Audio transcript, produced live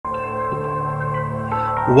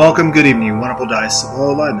Welcome, good evening, wonderful dice of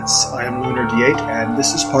all alignments. I am Lunar D8, and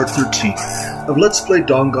this is part 13 of Let's Play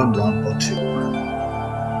Danganronpa 2.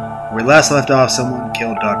 Where we last left off, someone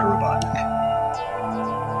killed Dr. Robotnik.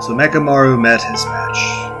 So Mekamaru met his match.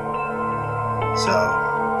 So,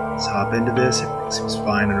 let's hop into this. Everything seems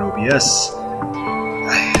fine on OBS.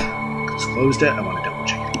 I just closed it. I want to double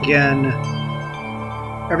check it again.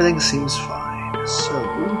 Everything seems fine. So,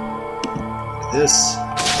 look at this.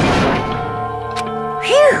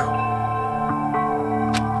 Phew!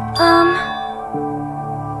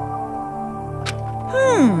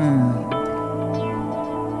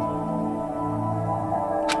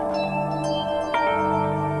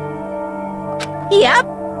 Yep.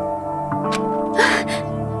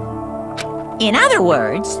 In other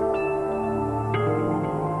words,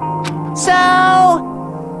 so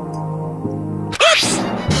it's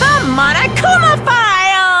the Monokuma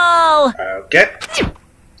file. Okay.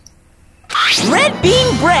 Red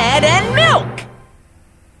bean bread and milk!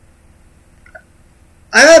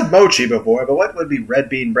 I had mochi before, but what would be red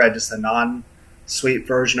bean bread? Just a non-sweet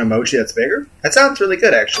version of mochi that's bigger? That sounds really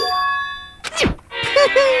good, actually.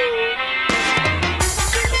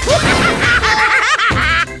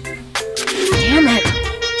 Damn it!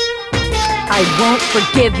 I won't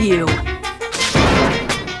forgive you.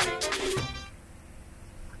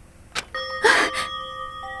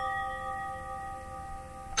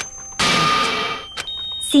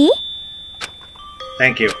 See?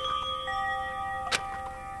 Thank you.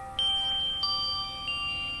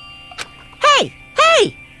 Hey!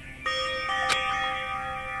 Hey!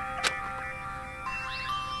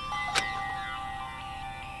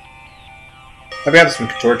 I grabbed some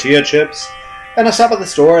tortilla chips, and I stopped at the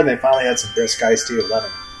store, and they finally had some brisk iced tea with lemon.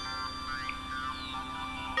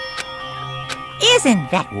 Isn't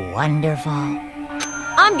that wonderful?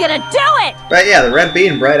 I'm gonna do it! But yeah, the red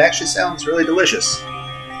bean bread actually sounds really delicious.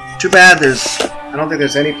 Too bad I don't think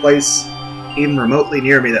there's any place even remotely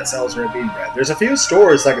near me that sells red bean bread. There's a few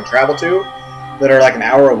stores I can travel to that are like an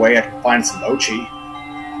hour away. I can find some mochi.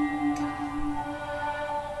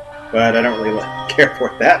 But I don't really care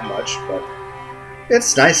for it that much, but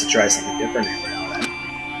it's nice to try something different every now and then.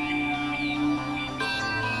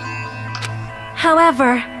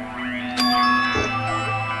 However,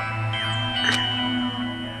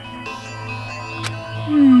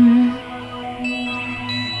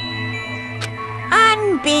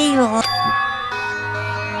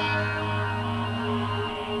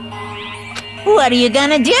 what are you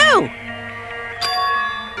gonna do?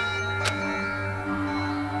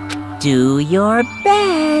 Do your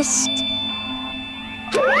best.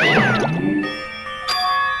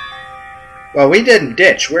 Well, we didn't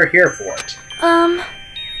ditch. We're here for it. Huh?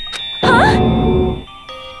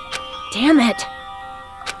 Damn it.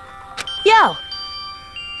 Yo!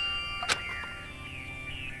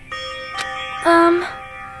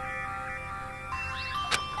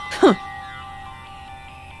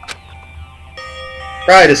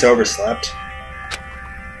 Probably just overslept.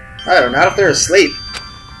 I don't know, not if they're asleep.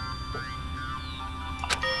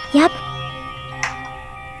 Yep.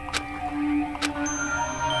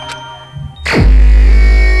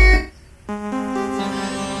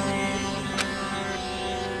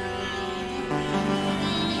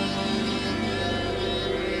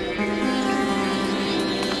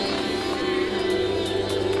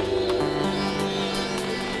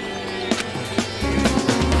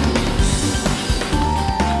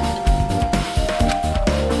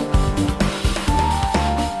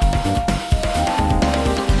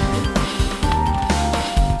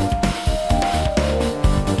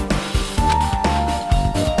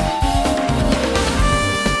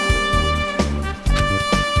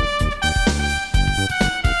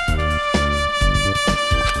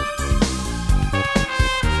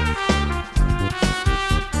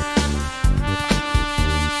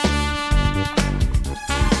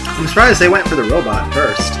 I'm surprised they went for the robot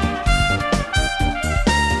first.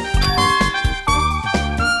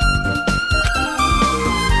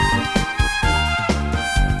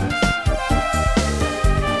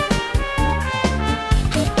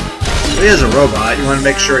 He is a robot. You want to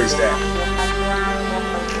make sure he's dead.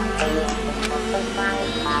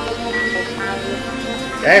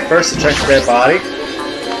 Okay, first to check the dead body.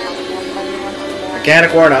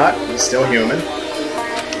 Mechanic or not, he's still human.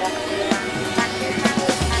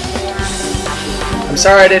 I'm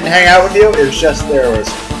sorry I didn't hang out with you. It was just there was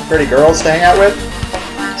pretty girls to hang out with.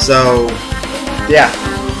 So, yeah.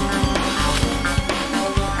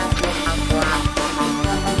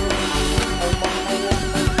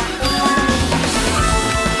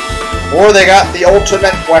 Or they got the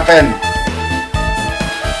ultimate weapon.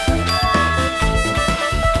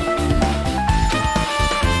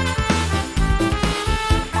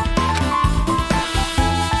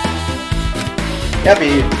 Yep,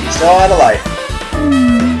 he's still out of life.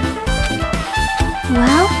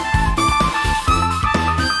 Well?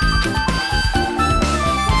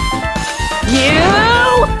 You!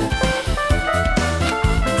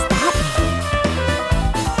 What's that?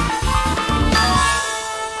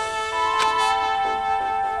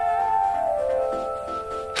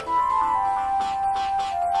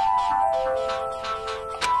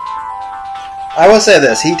 I will say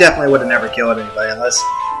this, he definitely would have never killed anybody unless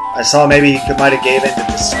I saw maybe he might have gave in to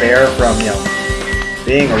despair from, you know,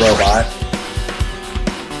 being a robot.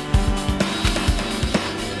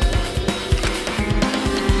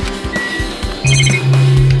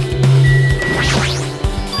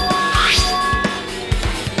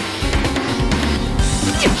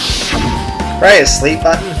 Right, his sleep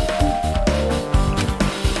button.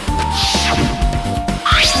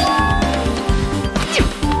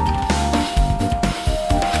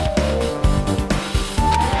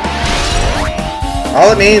 All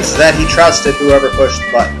it means is that he trusted whoever pushed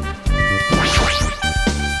the button.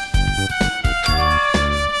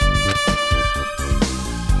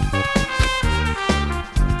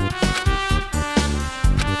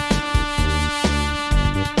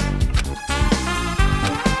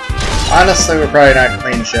 Honestly, we're probably not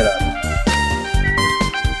cleaning shit up.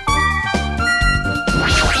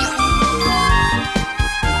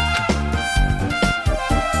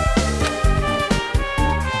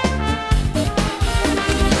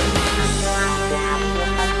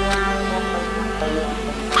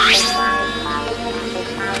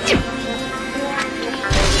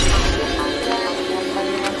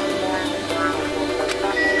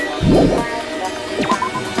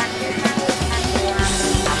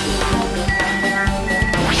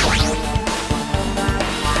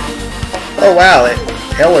 Oh wow, that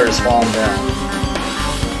pillar's falling down.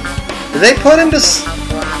 Did they put him to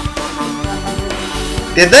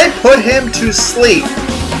Did they put him to sleep,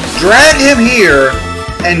 drag him here,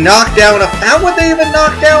 and knock down a... How would they even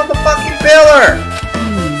knock down the fucking pillar?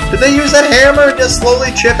 Did they use that hammer and just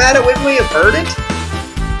slowly chip at it? Wouldn't we have heard it?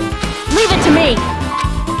 Leave it to me!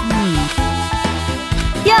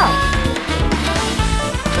 Yo!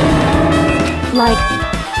 Like...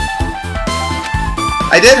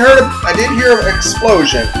 I did hear an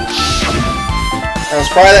explosion. That was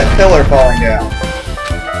probably that pillar falling down.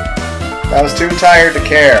 I was too tired to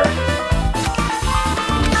care.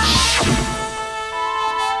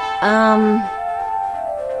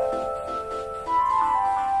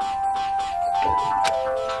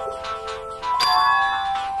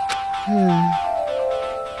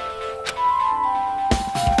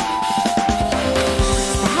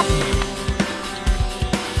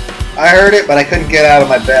 I heard it, but I couldn't get out of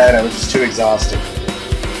my bed. I was just too exhausted.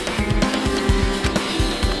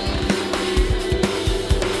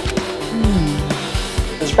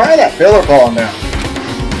 It's probably that pillar falling down.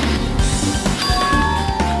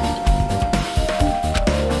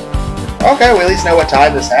 Okay, we at least know what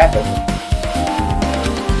time this happened.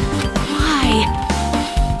 Why?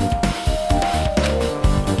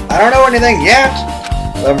 I don't know anything yet,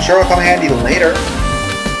 but I'm sure it'll come handy later.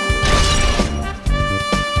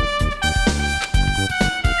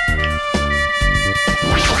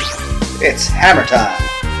 It's hammer time.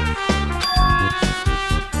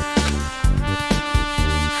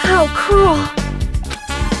 How cruel.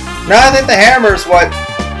 No, I think the hammer's what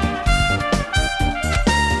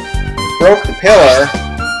broke the pillar.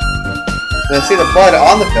 So I see the blood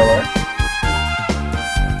on the pillar.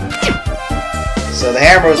 So the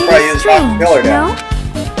hammer was probably used to knock the pillar down. No?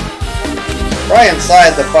 Probably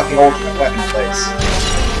inside the fucking ultimate weapon place.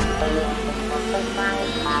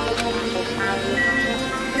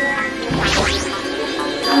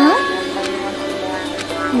 Huh?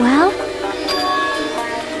 Well?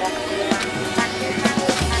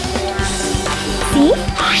 See?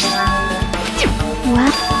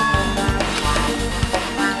 Well?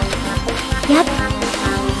 Yep.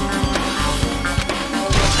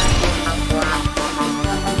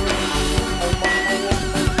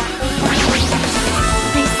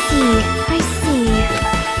 I see.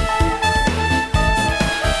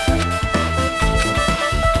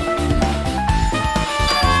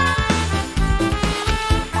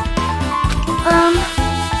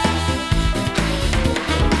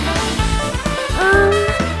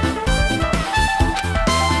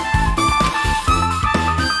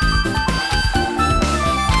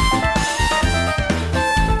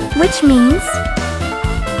 Which means...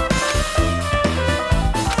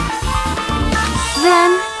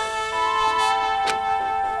 Then...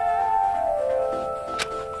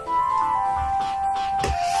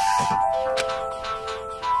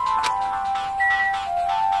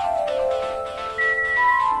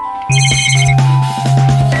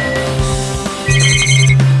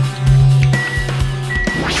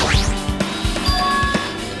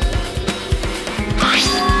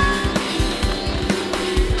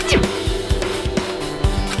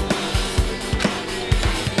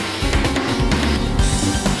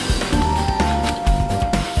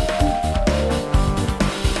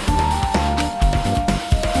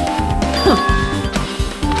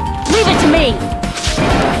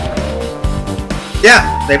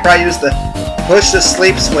 Yeah, they probably used the push the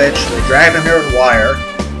sleep switch. They dragged him here with wire.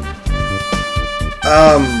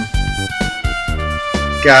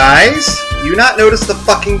 Guys, you not notice the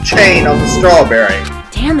fucking chain on the strawberry?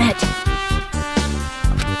 Damn it.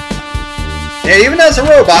 Yeah, even as a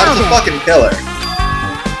robot, it's a fucking pillar.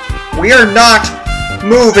 We are not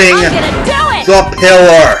moving the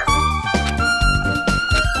pillar.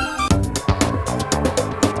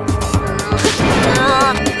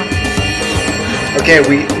 Okay,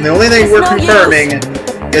 the only thing we're confirming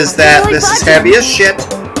is that this is heavy as shit,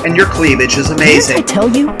 and your cleavage is amazing. Didn't I tell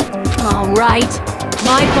you? Alright,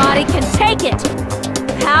 my body can take it!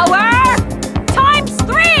 Power! Times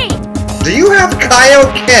 3! Do you have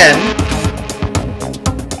Kaioken?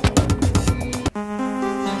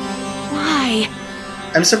 Why?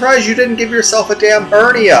 I'm surprised you didn't give yourself a damn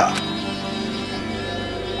hernia.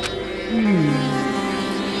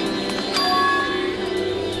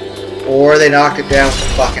 Or they knocked it down with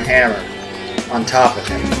a fucking hammer on top of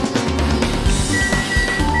him.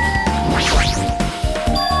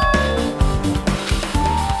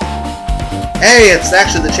 Hey, it's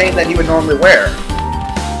actually the chain that he would normally wear.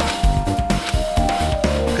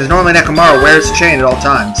 Because normally Nekomaru wears the chain at all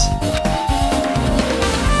times.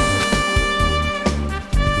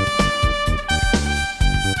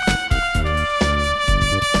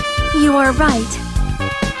 You are right.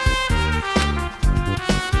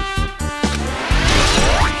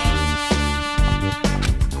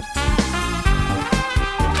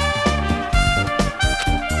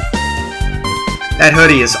 That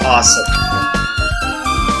hoodie is awesome.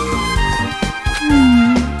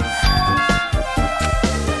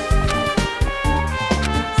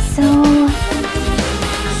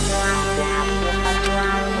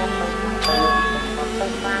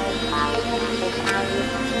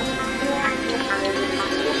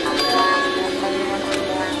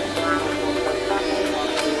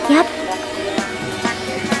 Yep.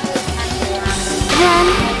 Then...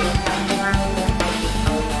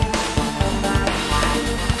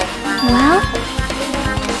 Well?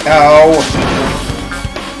 Oh.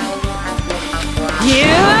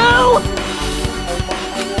 You!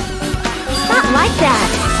 It's not like that.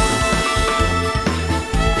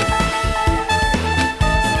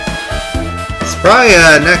 It's probably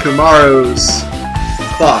Nekomaru's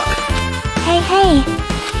fuck. Hey, hey.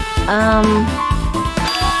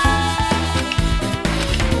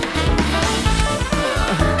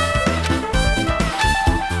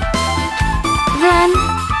 Then...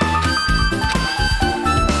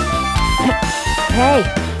 Hey,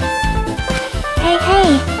 Hey,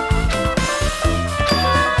 hey.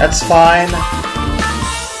 That's fine.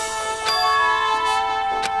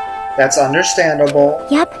 That's understandable.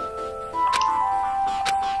 Yep.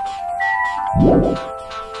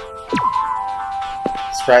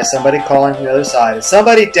 It's probably somebody calling from the other side. Is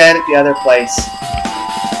somebody dead at the other place?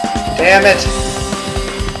 Damn it!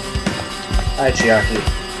 Hi, Chiaki.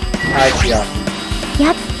 Hi, Chiaki.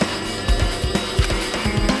 Yep.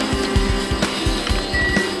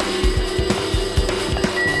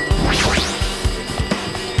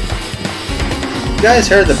 You guys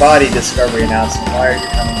heard the body discovery announcement. Why are you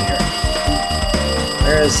coming here?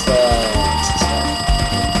 Where's the... what's this one?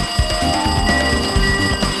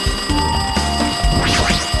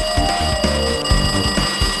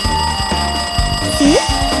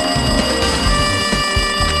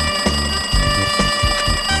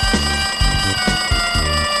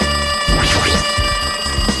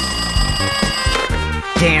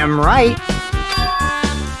 Damn right.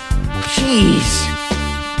 Jeez.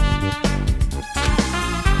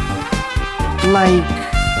 Like...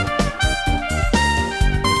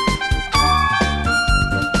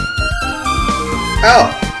 Oh!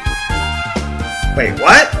 Wait,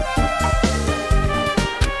 what?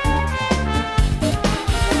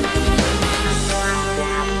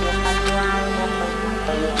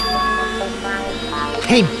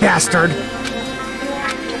 Hey, bastard!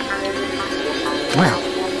 Well...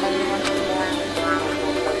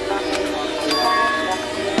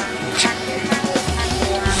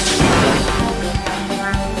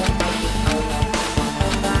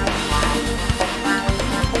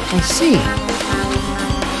 I see.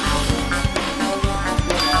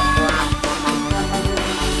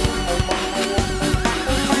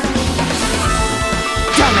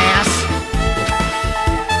 Dumbass!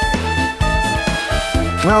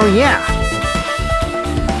 Well, yeah.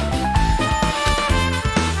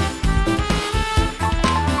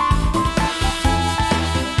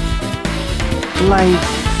 Like...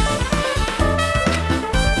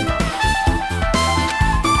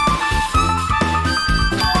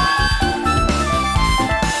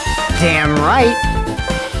 Damn right.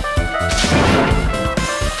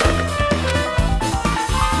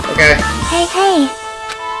 Okay. Hey, hey.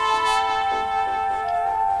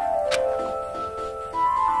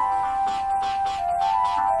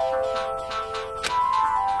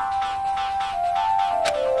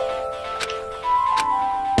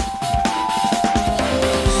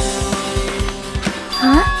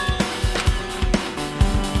 Huh?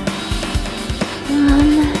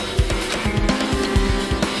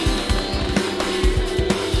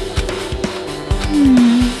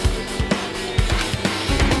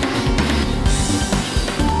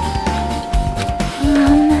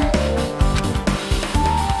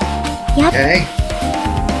 Yep. Okay.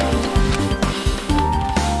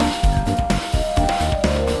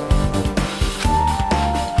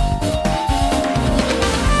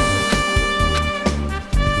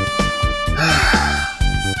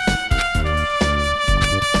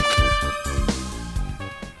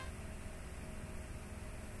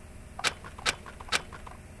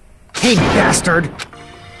 Hey, bastard!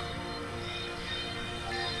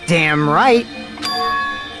 Damn right!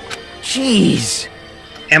 Jeez!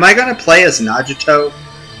 Am I gonna play as Nagito?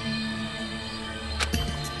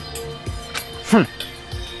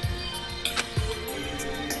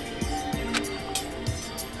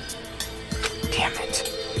 Damn it!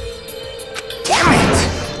 Damn it!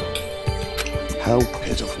 How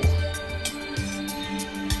pitiful.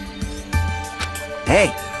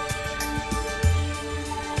 Hey!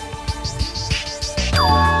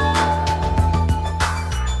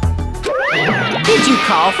 Did you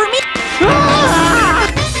call for me?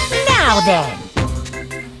 Now then.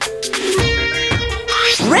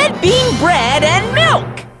 Red bean bread and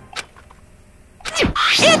milk.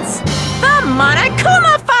 It's the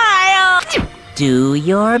Monokuma file. Do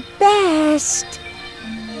your best.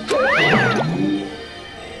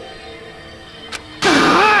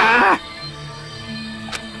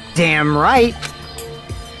 Damn right!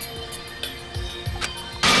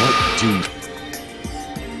 What do...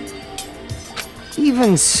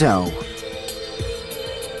 Even so.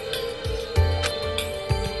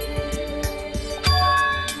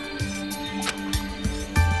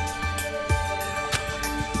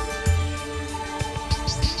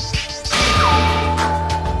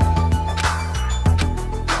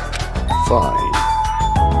 Fine.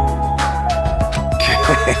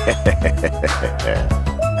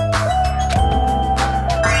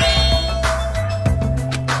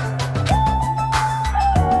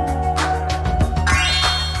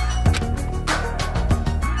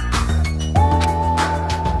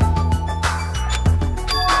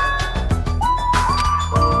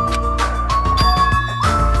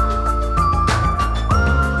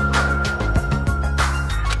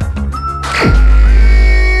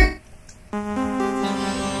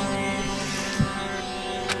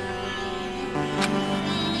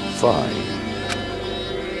 Fine.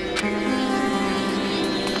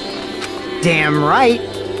 Damn right!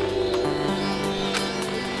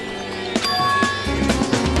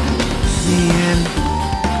 Man.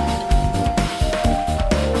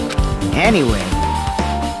 Anyway.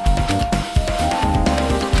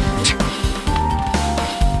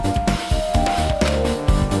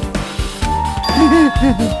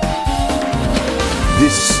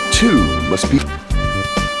 This, too, must be...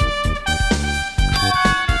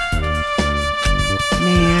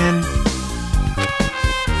 Man.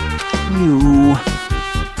 You...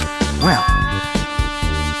 Well...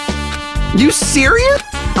 You serious?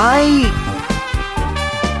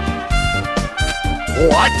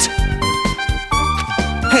 What?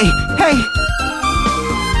 Hey, hey!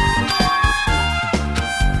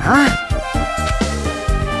 Huh?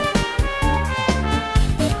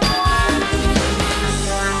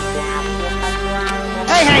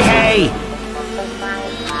 Hey, hey, hey!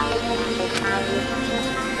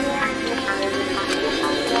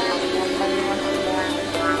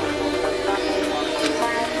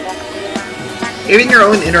 Even your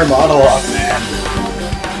own inner monologue, man.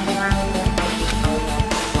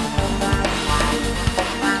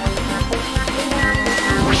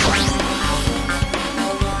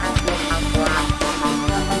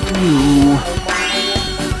 You...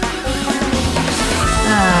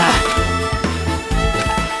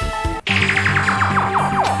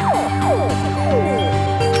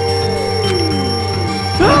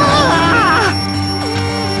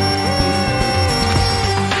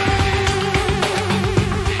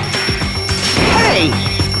 Hey!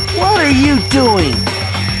 What are you doing?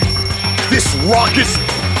 This raucous...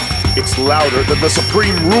 It's louder than the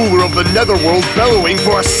supreme ruler of the netherworld bellowing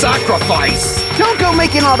for a sacrifice! Don't go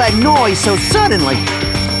making all that noise so suddenly.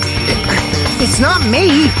 It's not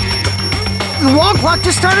me. The wall clock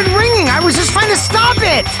just started ringing. I was just trying to stop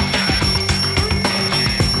it.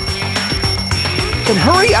 Then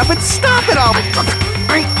hurry up and stop it all!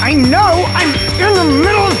 I know! I'm in the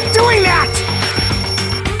middle of doing that!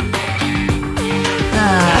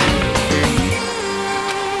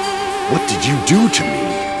 What did you do to me?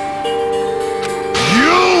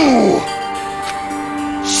 You!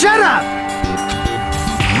 Shut up!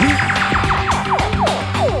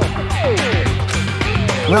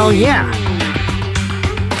 Well, yeah.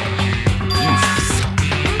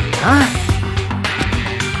 Huh?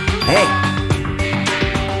 Hey.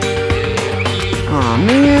 Aw,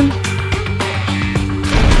 man.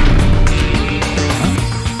 Huh?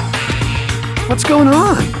 What's going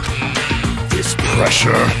on? This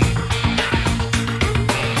pressure.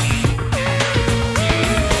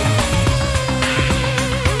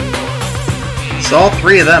 So all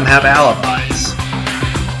three of them have alibis.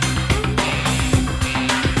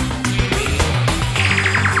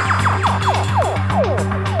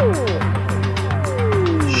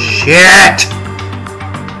 Shit!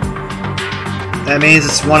 That means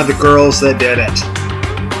it's one of the girls that did it.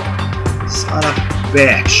 Son of a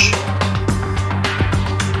bitch.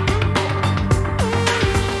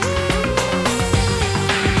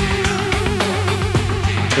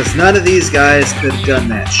 Because none of these guys could have done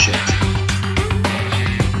that shit.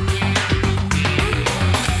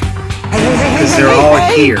 Because they're all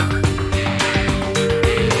here.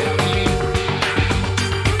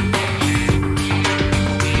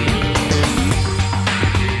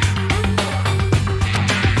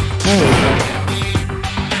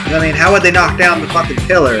 I mean, how would they knock down the fucking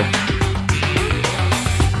pillar?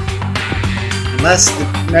 Unless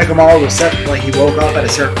Nekomaru was set, like he woke up at a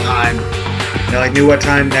certain time. They like knew what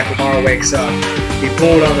time Nekomaru wakes up. He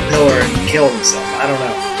pulled on the pillar and killed himself. I don't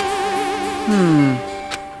know.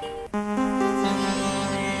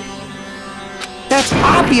 That's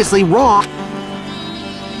obviously wrong.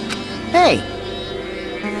 Hey.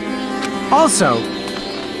 Also,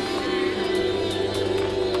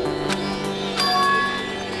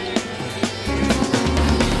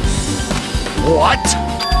 What?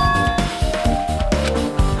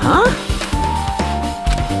 huh?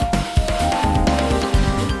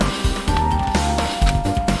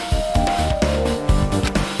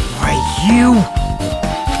 Why, you...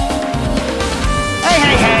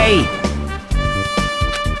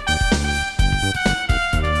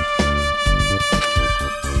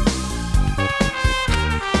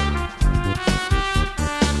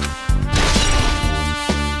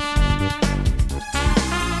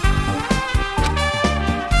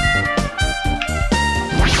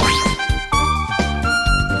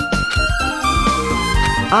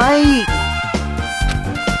 Hey!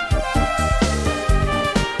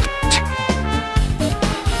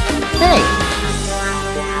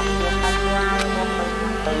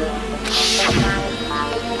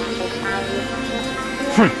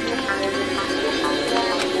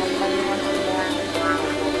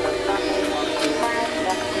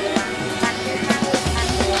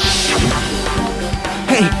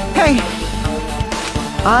 Hey!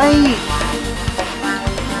 Hey!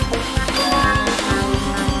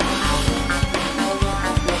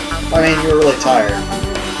 I mean, you're really tired.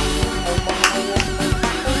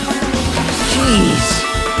 Jeez.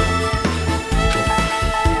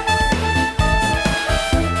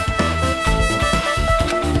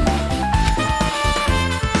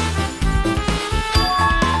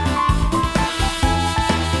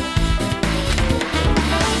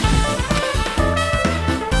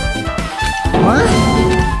 What?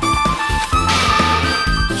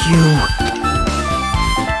 You...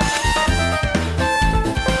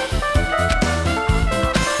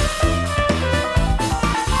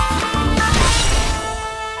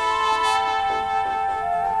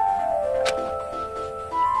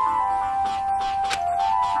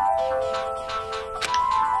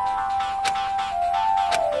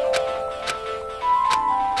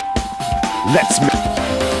 Let's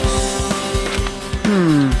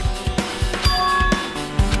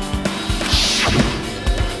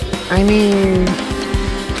I mean...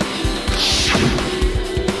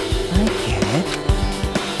 I get it.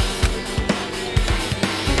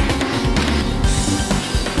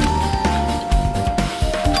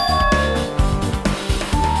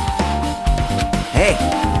 Hey!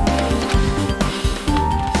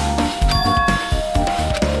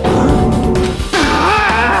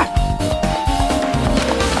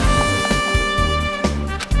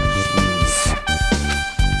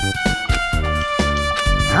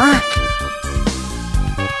 Huh?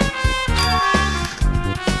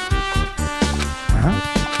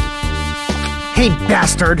 Hey,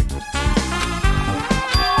 bastard!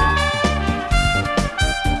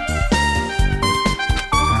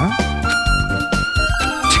 Huh?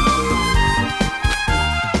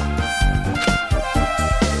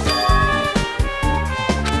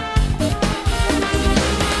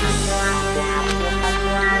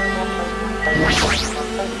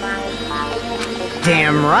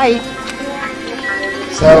 Damn right.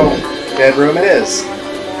 So, bedroom it is.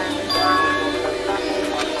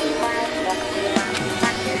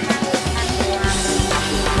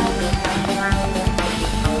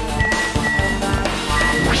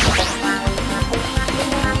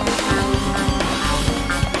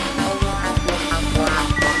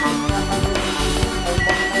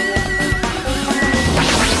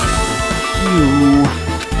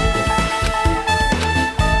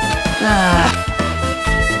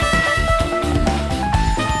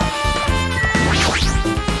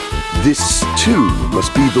 This too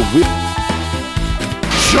must be the whip.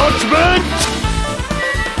 Judgment!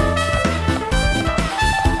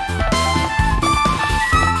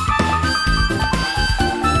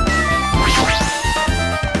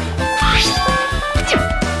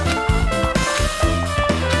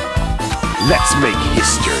 Let's make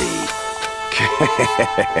history.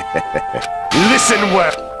 Listen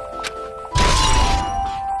well.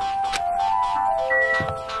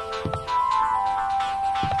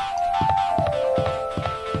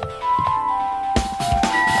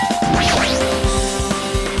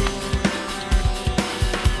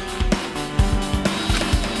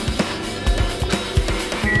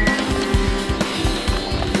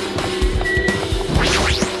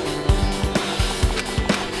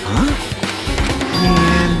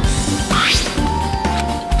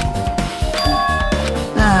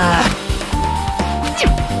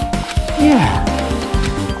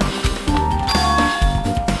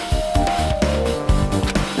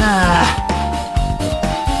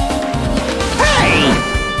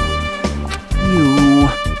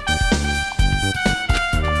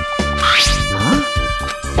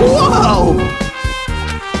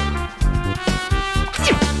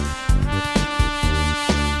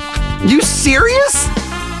 You serious?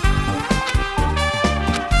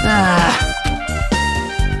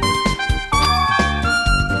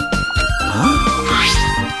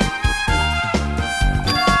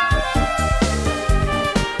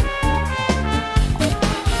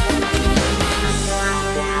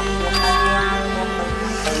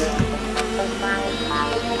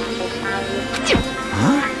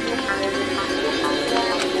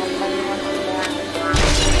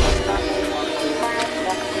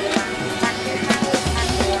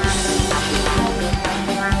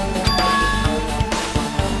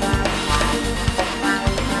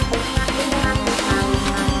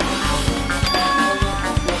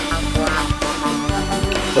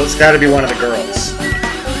 So it's gotta be one of the girls.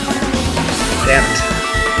 Damn it.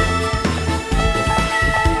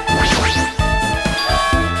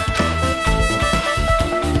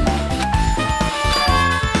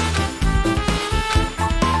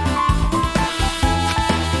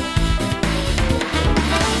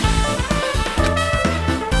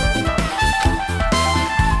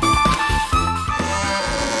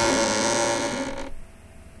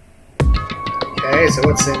 Okay, so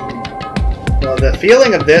what's in... Well, the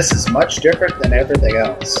feeling of this is much different than everything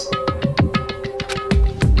else.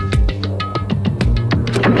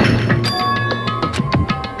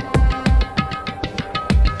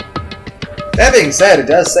 That being said, it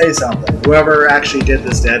does say something. Whoever actually did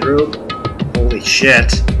this dead room, holy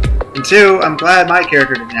shit. And two, I'm glad my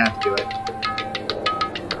character didn't have to do it.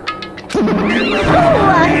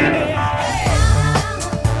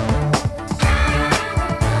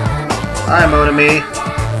 Hi, Monami.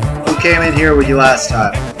 Who came in here with you last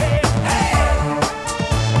time?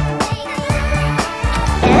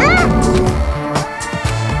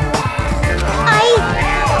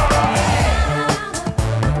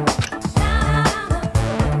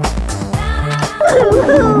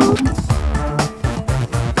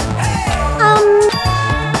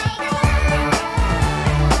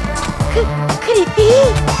 Could it be?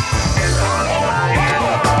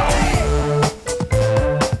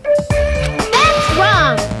 That's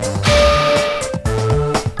wrong.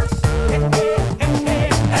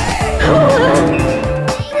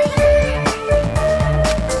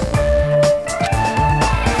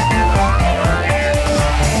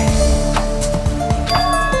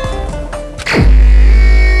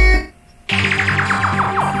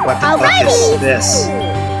 What the fuck is this?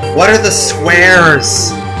 What are the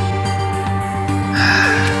squares?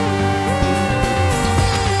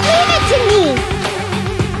 Leave it to me.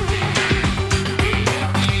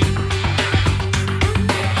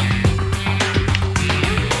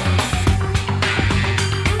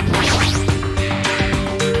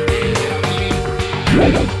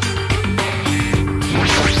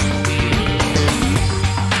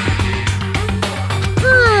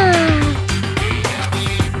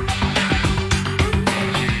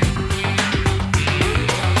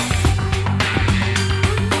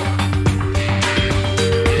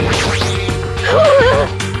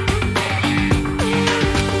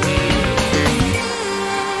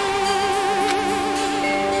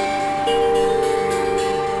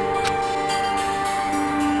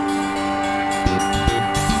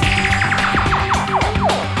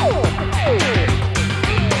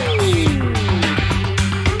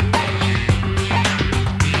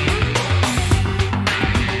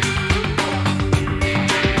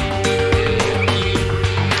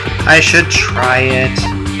 I should try it.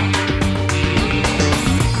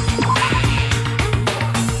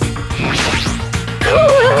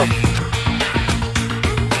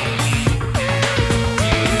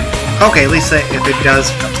 Okay, at least if it does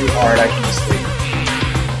come too hard, I can just leave.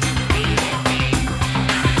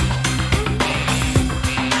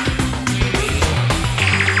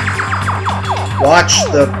 Watch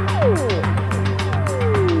the...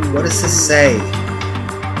 What does this say?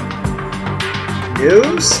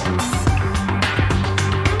 News?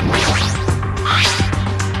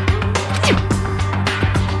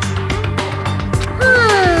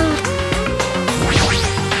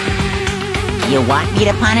 You want me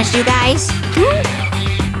to punish you guys?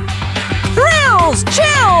 Thrills,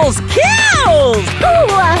 chills, kills!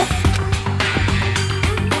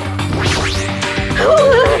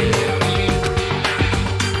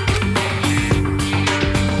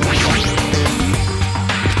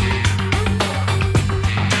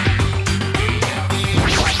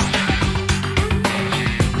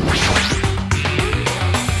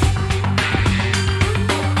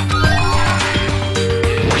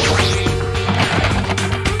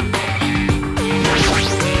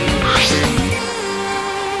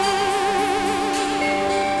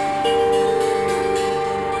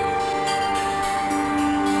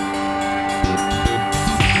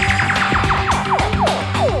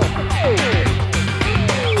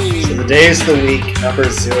 Days of the week,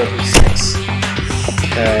 numbers 0 through 6.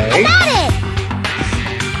 Okay. Got it!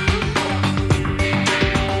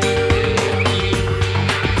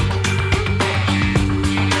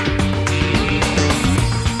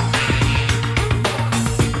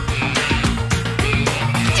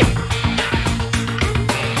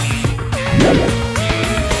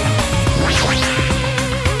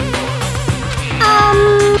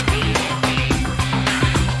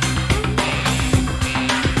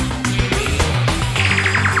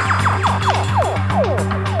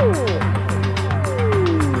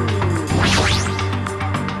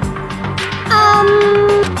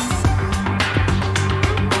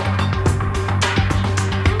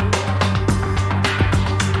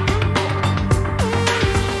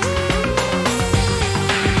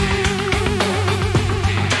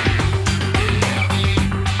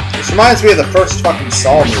 This reminds me of the first fucking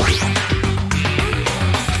Saw movie.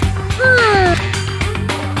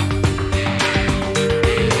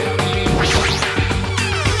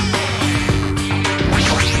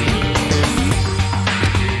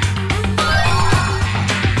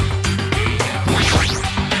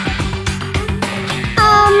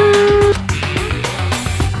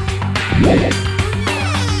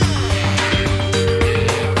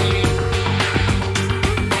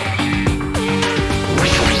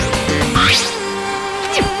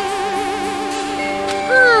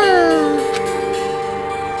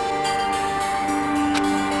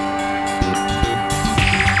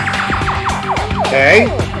 Okay.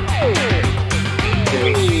 Do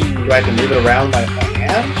I have to move it around by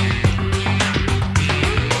hand?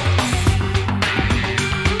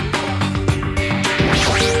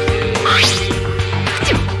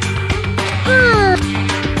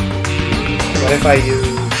 What if I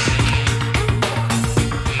use...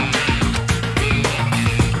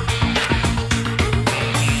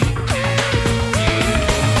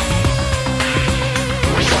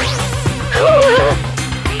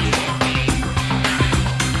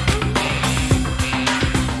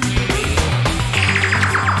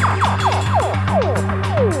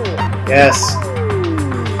 Yes.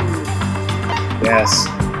 Yes.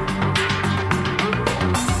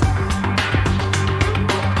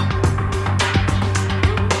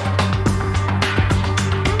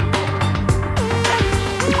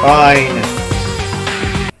 Fine.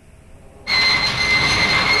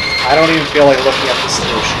 I don't even feel like looking at the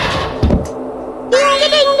solution.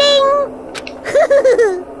 Ding ding ding!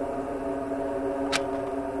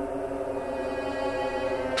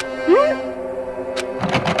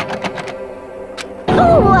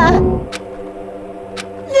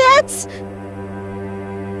 That's...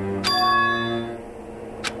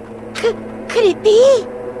 Could it be?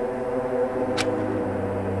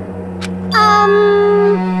 I'm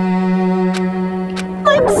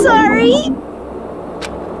sorry.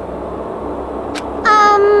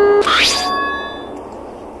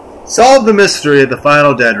 Solve the mystery of the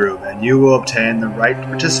final dead room, and you will obtain the right to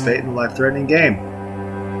participate in the life-threatening game.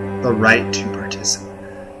 The right to participate.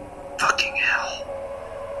 Fucking hell.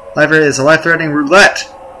 Life is a life-threatening roulette.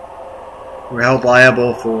 We're held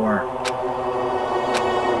liable for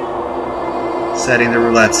setting the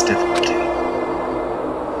roulette's difficulty.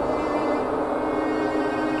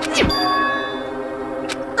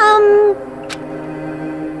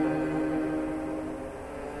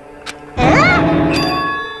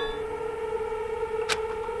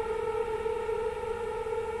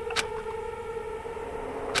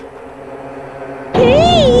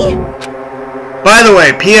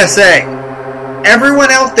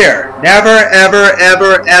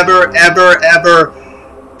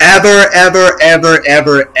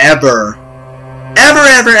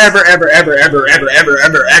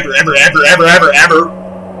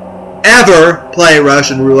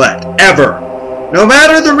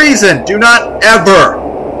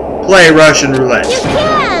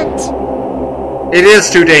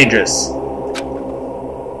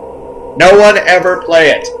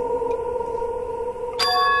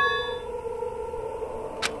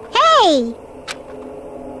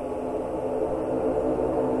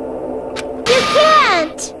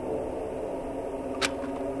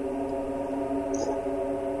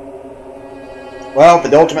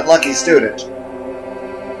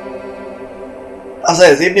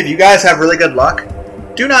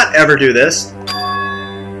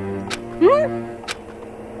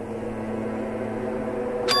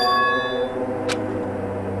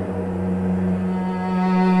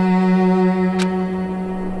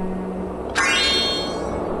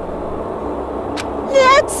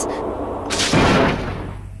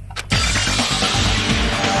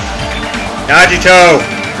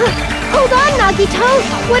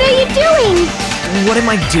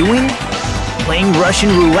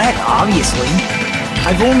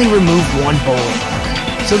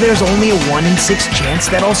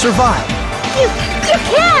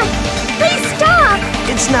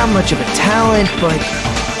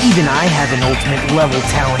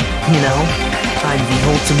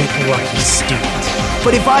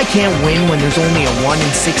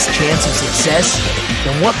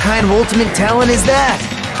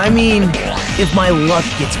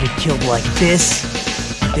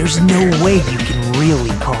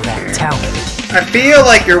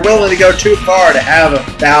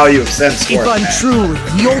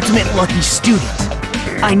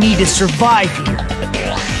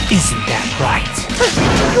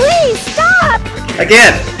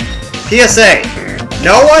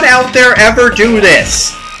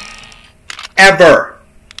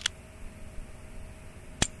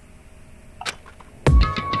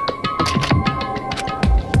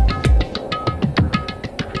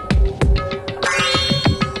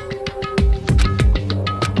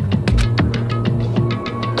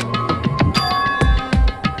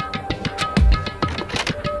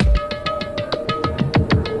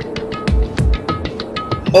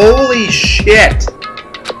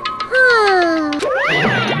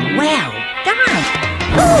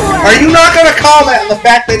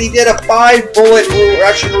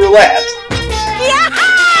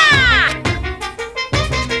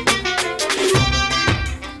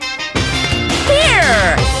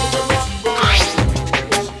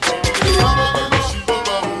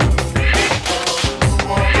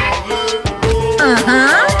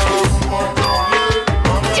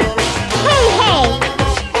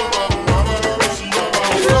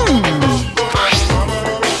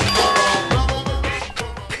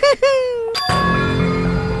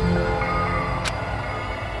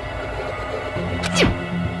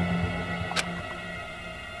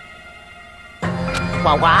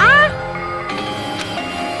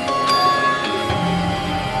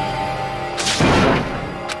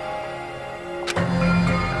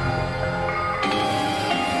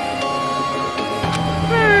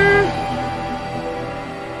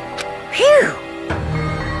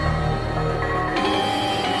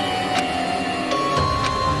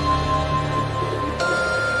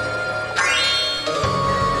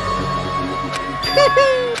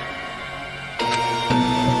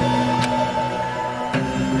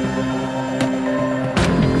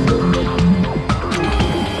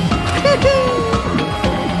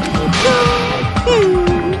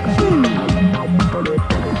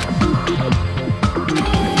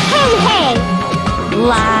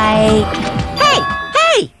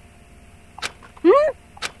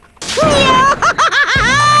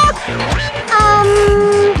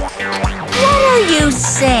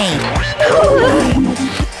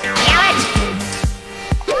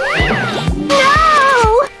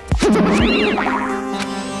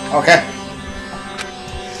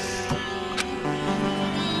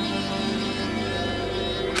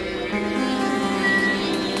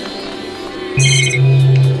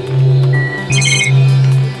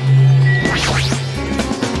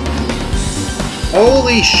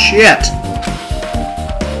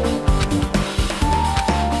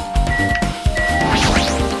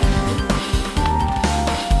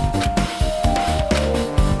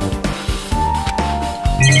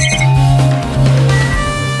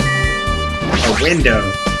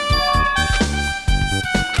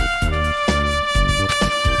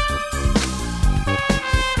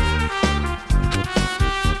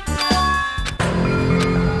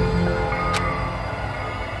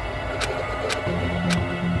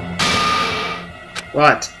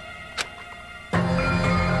 What?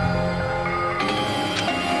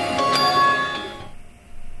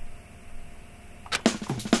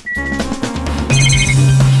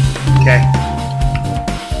 Okay.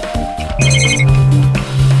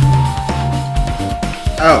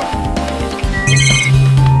 Oh.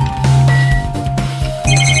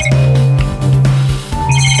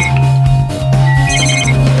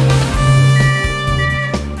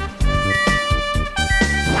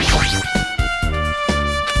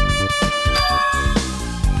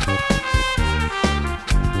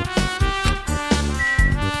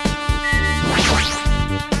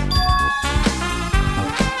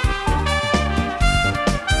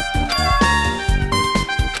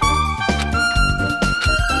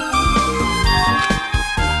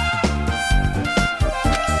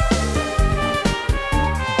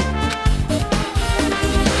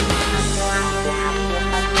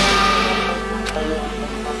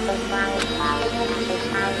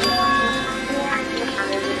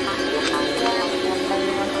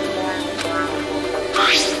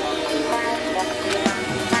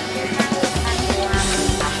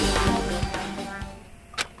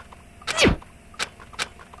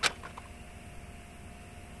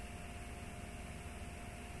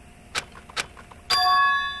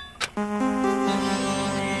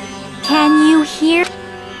 Can you hear?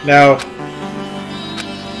 No.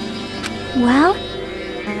 Well?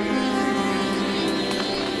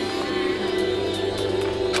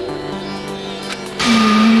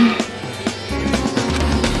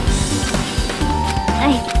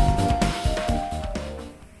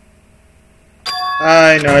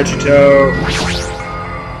 Hi, Naruto.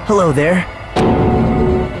 Hello there.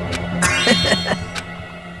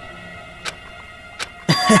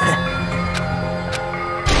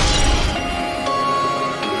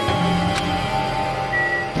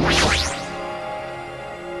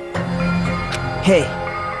 Hey.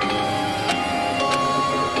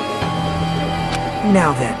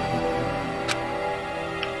 Now then.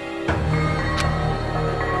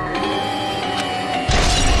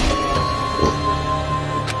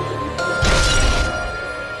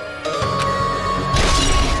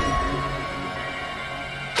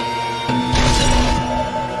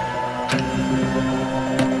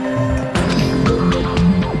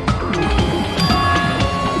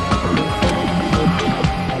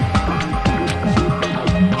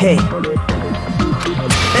 Hey. Could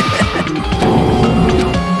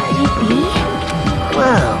it be?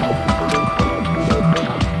 Well.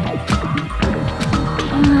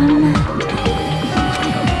 Man.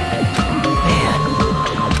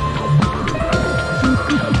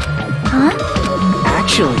 Huh?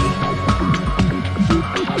 Actually.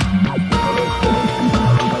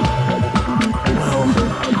 Well.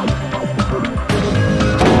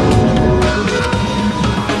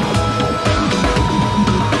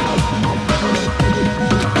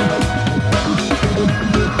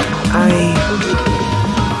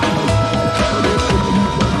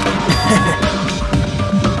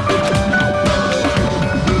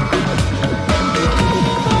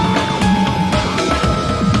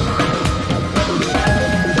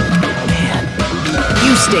 Man,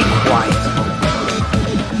 you stay quiet.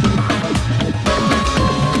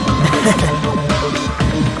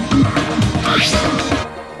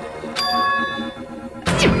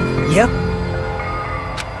 Yep.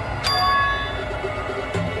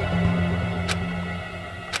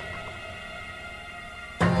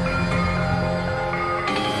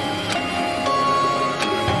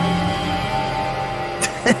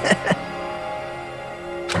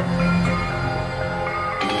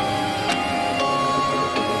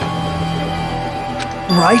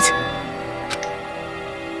 Right?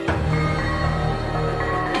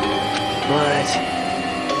 But...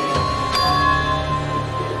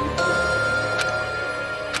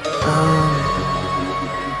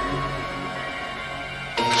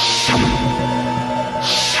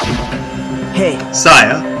 Hey.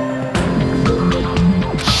 Saya.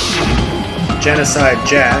 Genocide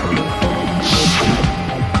Jack.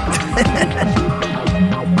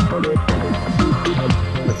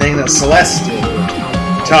 The thing that Celeste did.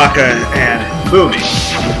 Taka and Fumi.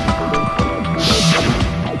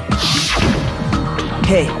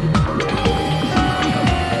 Hey.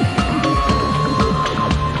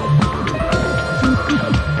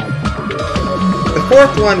 The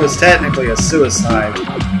fourth one was technically a suicide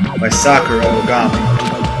by Sakura Ogami.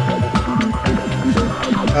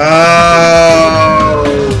 Oh,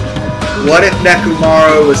 what if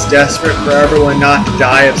Nekomaru was desperate for everyone not to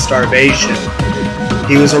die of starvation?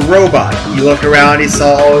 He was a robot. He looked around, he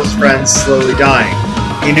saw all his friends slowly dying.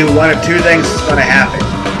 He knew one of two things was going to happen.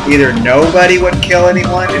 either nobody would kill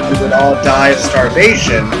anyone and we would all die of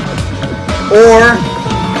starvation, or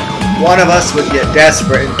one of us would get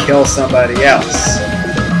desperate and kill somebody else.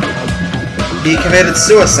 He committed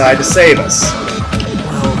suicide to save us.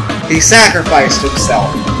 He sacrificed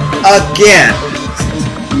himself. Again.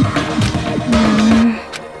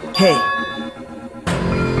 Hey.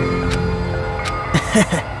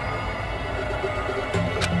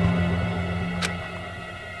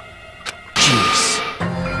 Jeez.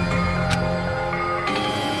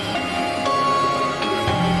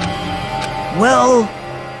 Well...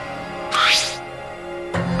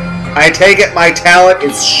 I take it my talent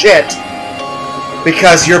is shit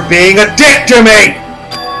because you're being a dick to me!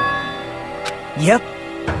 Yep.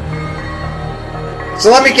 So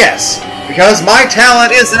let me guess. Because my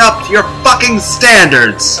talent isn't up to your fucking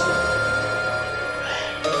standards.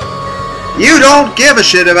 You don't give a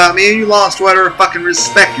shit about me and you lost whatever fucking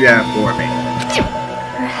respect you have for me.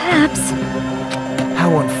 Perhaps.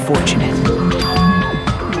 How unfortunate.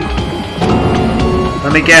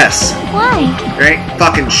 Let me guess. Why? There ain't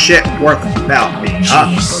fucking shit worth about me, huh?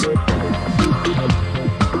 Jeez.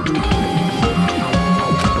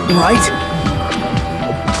 Right?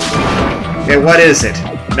 Okay, what is it?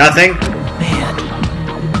 Nothing? Man.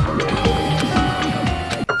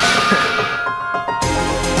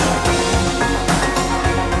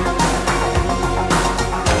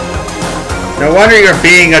 No wonder you're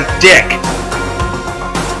being a dick.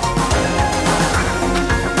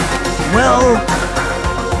 Well...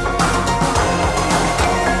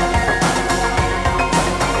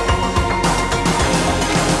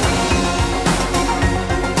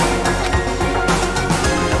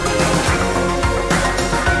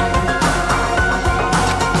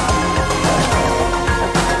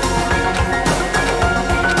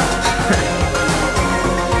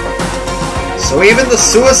 So even the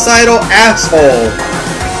suicidal asshole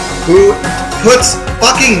who puts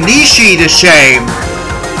fucking Nishi to shame,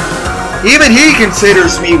 even he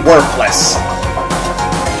considers me worthless.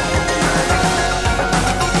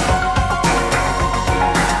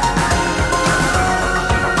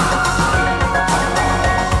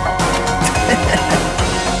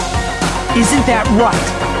 Isn't that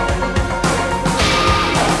right?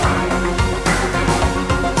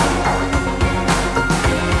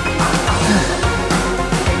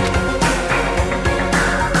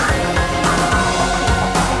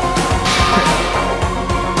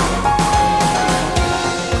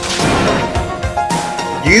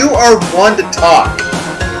 You are one to talk,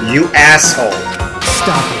 you asshole.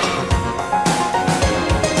 Stop it.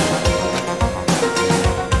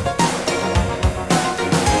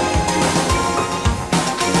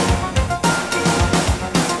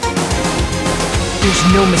 There's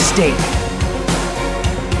no mistake.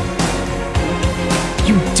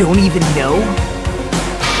 You don't even know?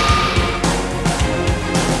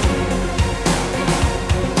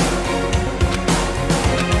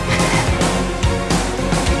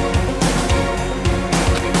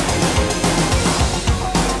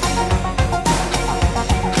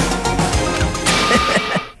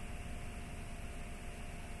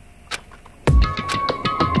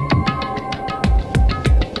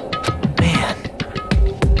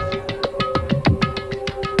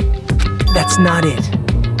 That's not it.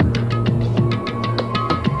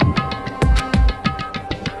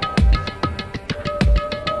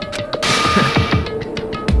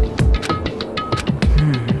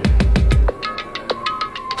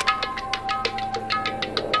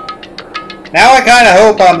 Now I kinda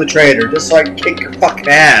hope I'm the traitor, just so I can kick your fucking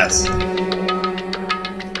ass.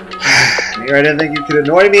 Here, I didn't think you could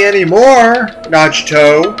annoy me anymore,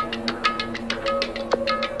 Nachito.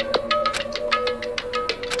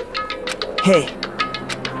 Hey.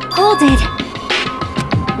 Hold it.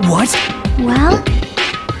 What? Well?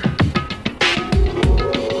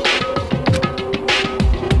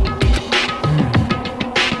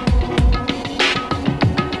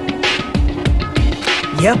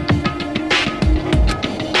 Yep.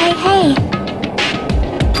 Hey.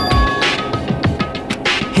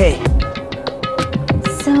 Hey.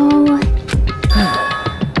 So...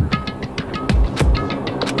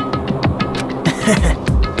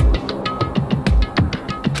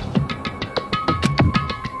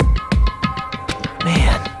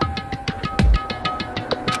 Man.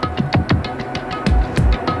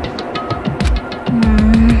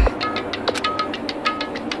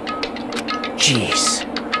 Jeez.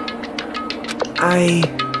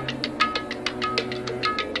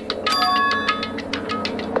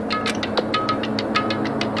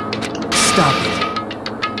 Stop it.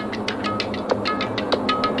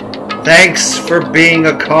 Thanks for being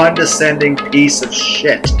a condescending piece of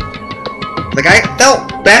shit. Like, I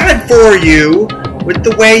felt bad for you with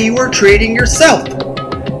the way you were treating yourself.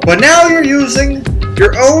 But now you're using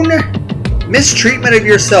your own mistreatment of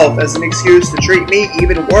yourself as an excuse to treat me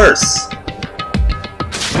even worse.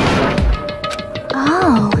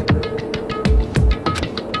 Oh.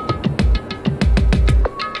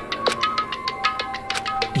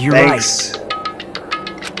 You're Thanks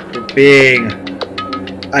for being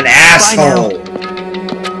an asshole.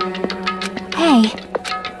 Hey.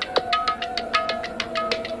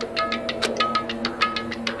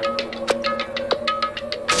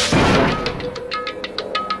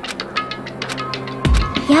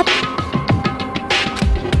 Yep.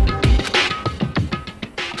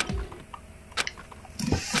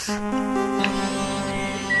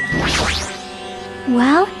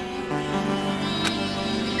 Well?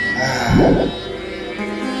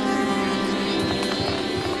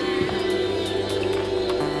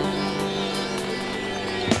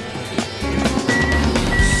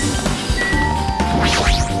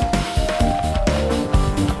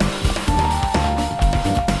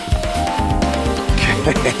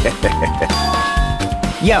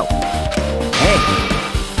 Yo. Hey.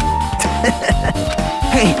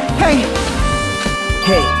 Hey, hey.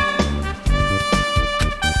 Hey.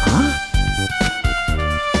 Huh?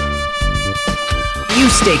 You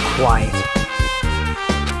stay quiet.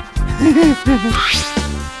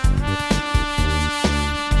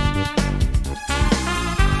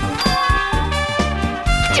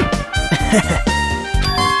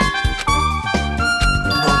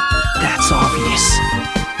 That's obvious.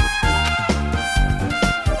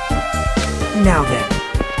 Now then.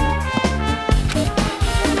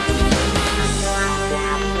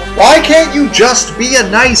 Why can't you just be a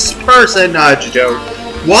nice person, Najito?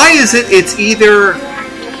 Why is it's either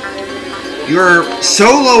you're so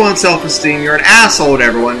low on self-esteem, you're an asshole to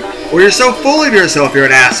everyone, or you're so full of yourself, you're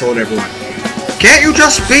an asshole to everyone? Can't you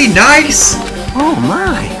just be nice? Oh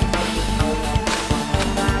my.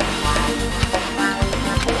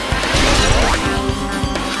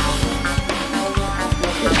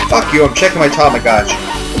 Fuck you, I'm checking my Tamagotchi.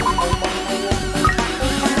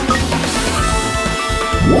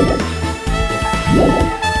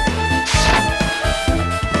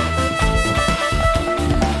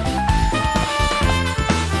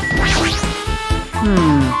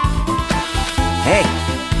 Hey.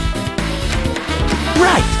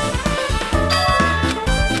 Right.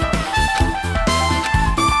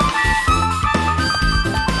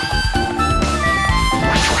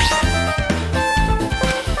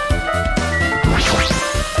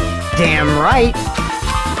 Damn right.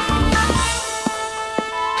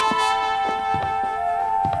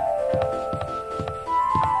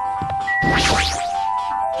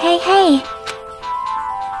 Hey, hey.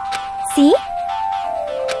 See?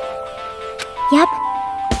 Yep.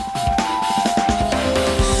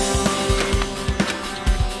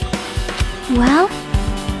 Well?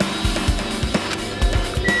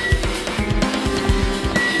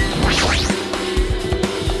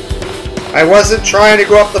 I wasn't trying to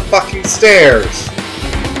go up the fucking stairs.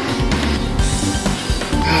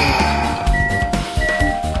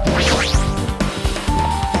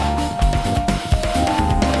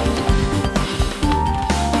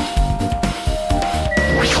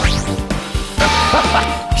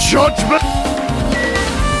 Judgment!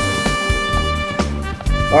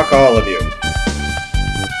 Fuck all of you.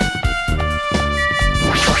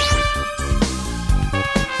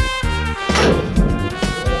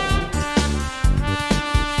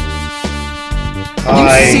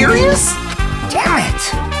 Are you serious? Damn it!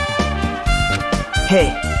 Hey.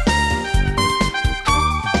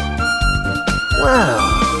 Wow.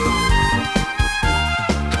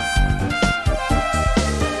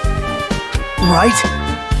 Right?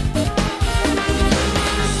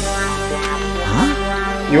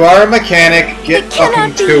 You are a mechanic, get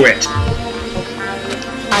fucking to it.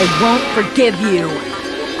 I won't forgive you.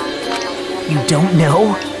 You don't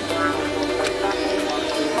know?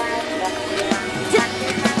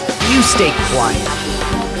 You stay quiet.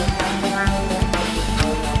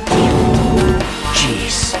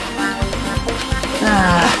 Jeez.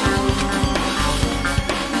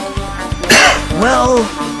 Well...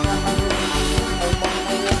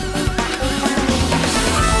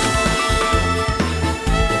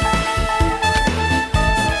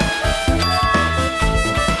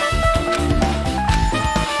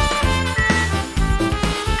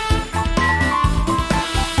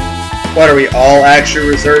 What, are we all actually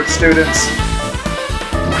reserve students?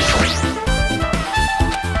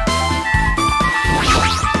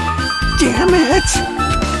 Damn it!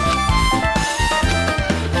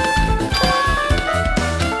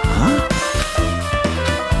 Huh?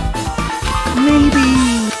 maybe...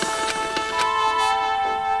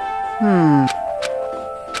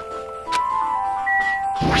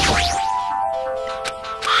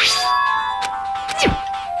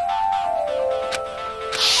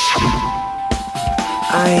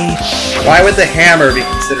 Why would the hammer be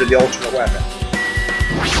considered the ultimate weapon?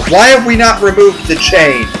 Why have we not removed the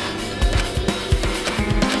chain?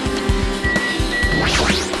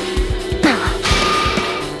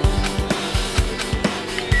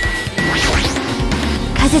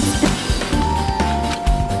 Cause it's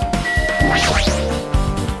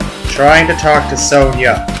Trying to talk to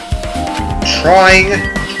Sonia. Trying to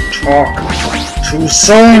talk to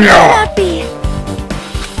Sonia! happy.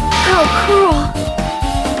 How cruel.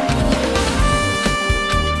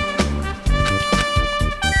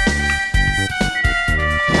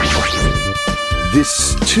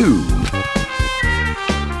 This too.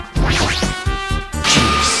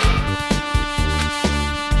 Jeez.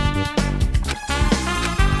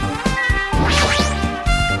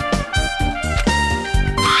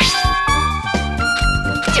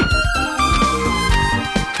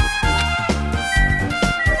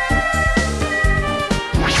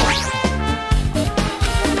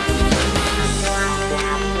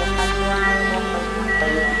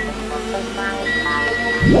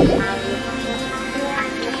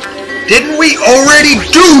 Didn't we already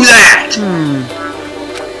do that?!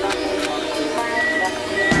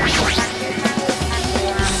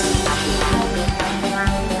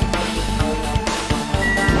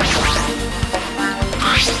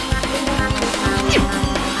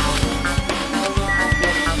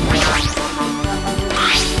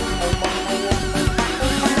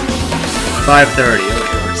 $5:30,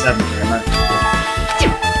 okay, or 7:30, I'm not...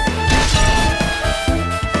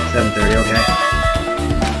 7:30, okay.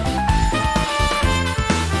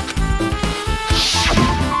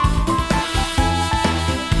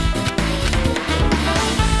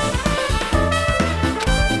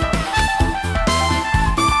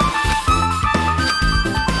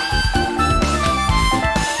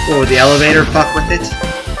 Oh, would the elevator fuck with it?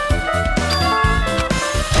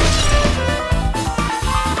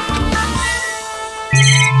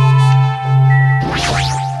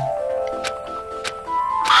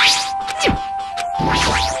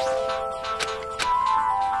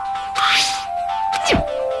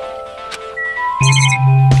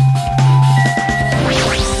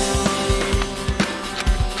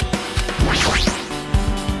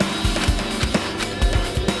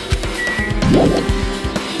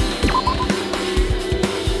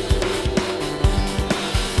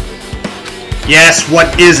 Yes,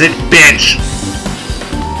 what is it, bitch?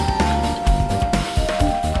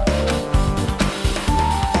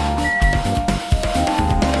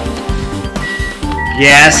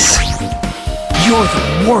 Yes? You're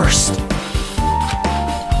the worst.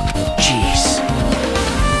 Jeez.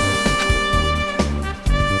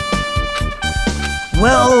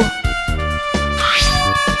 Well...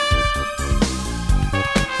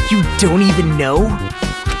 You don't even know?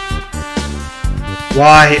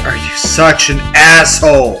 Why are you such an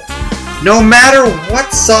asshole? No matter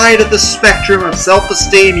what side of the spectrum of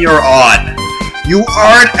self-esteem you're on, you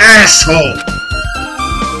are an asshole!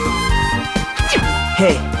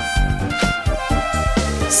 Hey.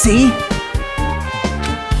 See?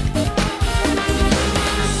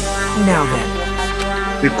 Now then.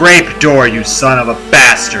 The grape door, you son of a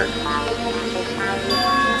bastard!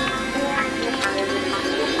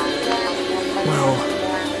 Well...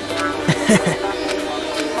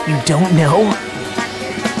 You don't know?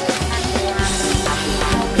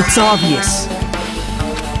 It's obvious.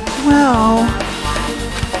 Well...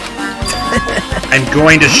 I'm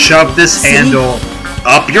going to shove this handle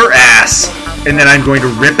up your ass, and then I'm going to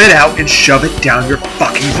rip it out and shove it down your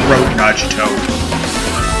fucking throat, Nagito.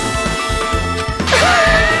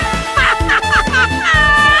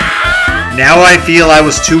 Now I feel I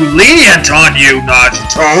was too lenient on you,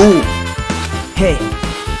 Nagito! Hey.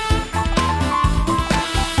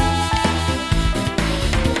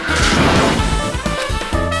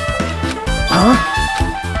 Huh?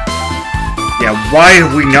 Yeah, why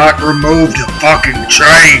have we not removed the fucking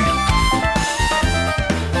chain?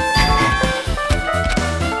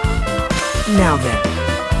 Now then.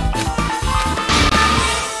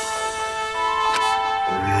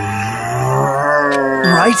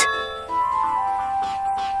 Right?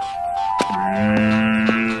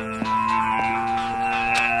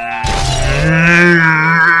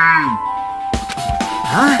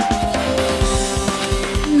 Huh?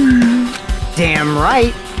 Damn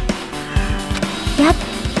right. Yep.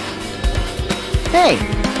 Hey.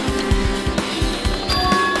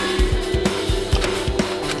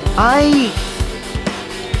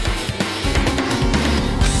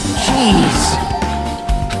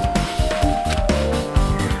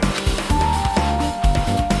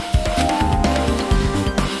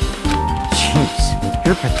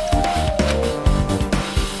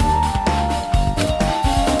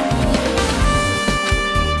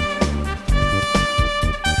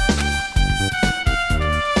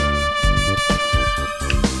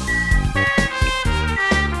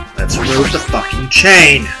 with the fucking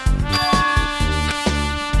chain.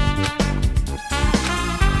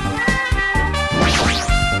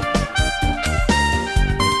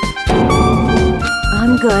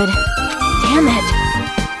 I'm good. Damn it.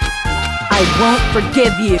 I won't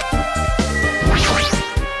forgive you.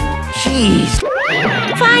 Jeez.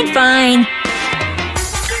 Fine, fine.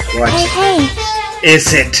 What Hey,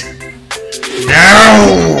 is it?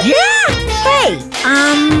 No! Yeah! Hey,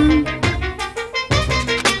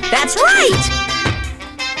 that's right!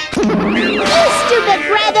 you stupid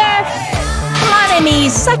brother!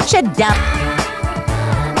 Monomy's such a dumb.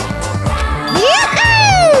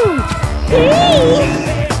 Yoo-hoo!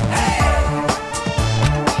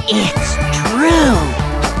 It's true.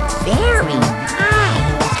 Very nice.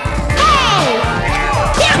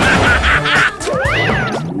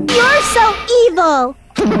 You're so evil!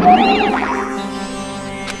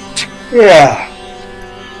 Yeah.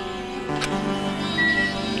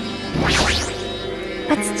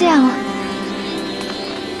 But still...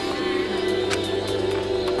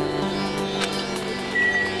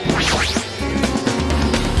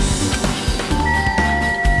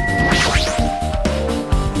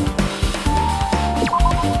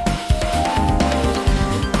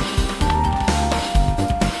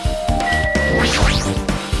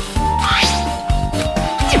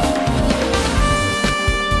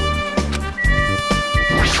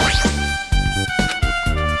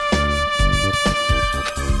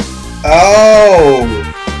 Oh!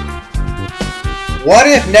 What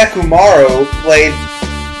if Nekumaru played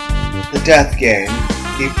the death game?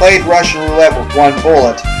 He played Russian roulette with one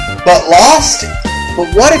bullet, but lost?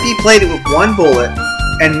 But what if he played it with one bullet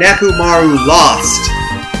and Nekumaru lost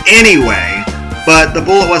anyway, but the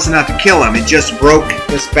bullet wasn't enough to kill him, it just broke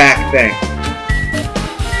his back thing?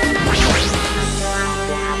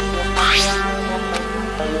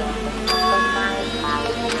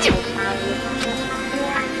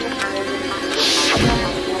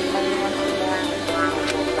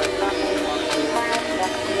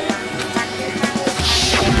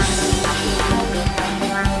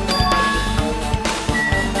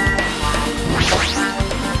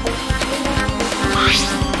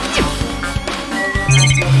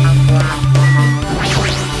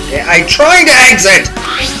 I'm trying to exit!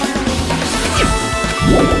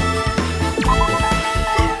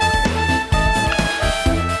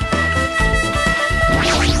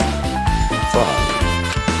 Fine.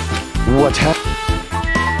 What happened?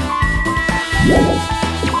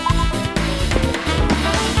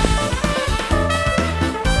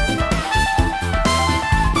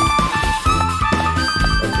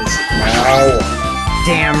 Ow.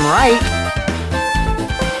 Damn right.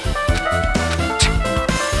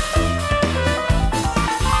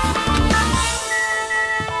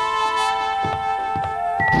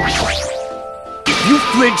 You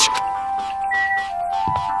flinch!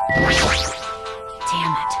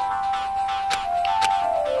 Damn it.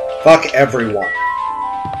 Fuck everyone.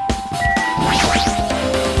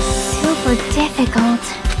 super difficult.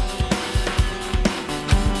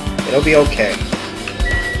 It'll be okay.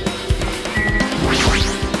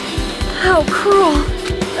 How cruel.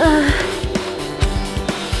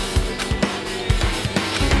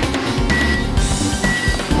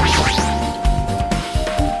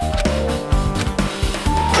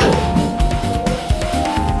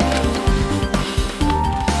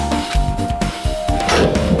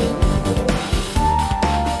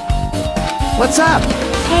 What's up?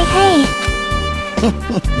 Hey, hey.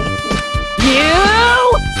 You!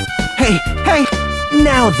 Hey, hey,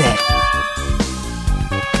 now then.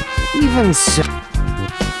 Even so.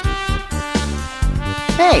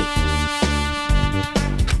 Hey.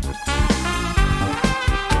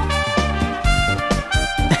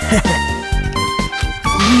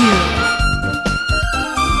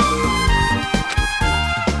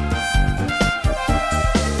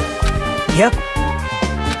 Yep.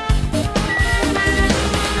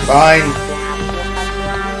 Fine.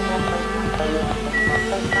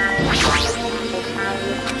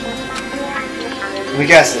 Let me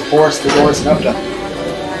guess, the force the doors enough to...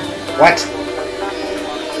 What?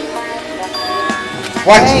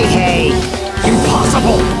 What? Hey, hey.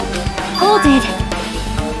 Impossible! Hold it.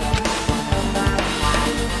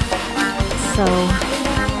 So...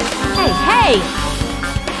 Hey, hey!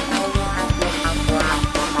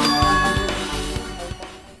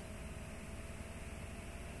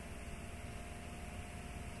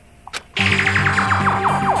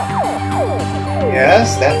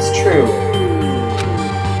 Yes, that's true.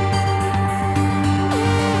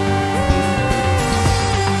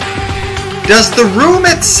 Does the room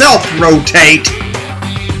itself rotate?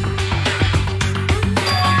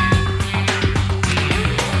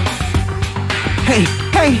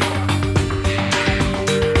 Hey!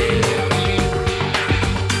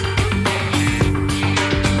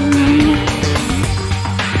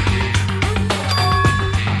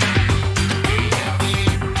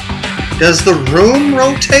 Does the room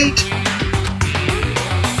rotate?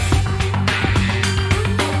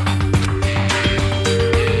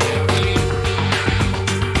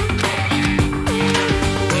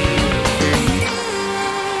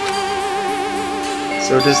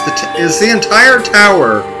 So is the entire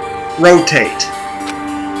tower rotate?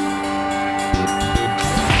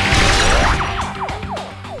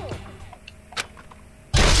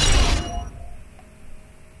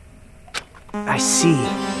 I see.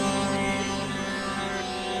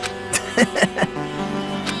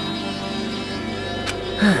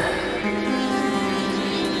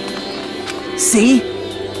 See?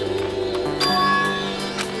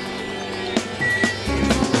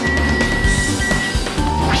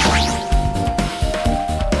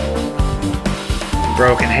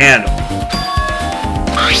 Broken handle.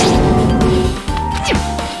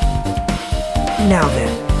 Now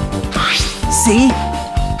then. See?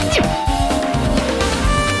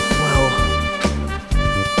 Well...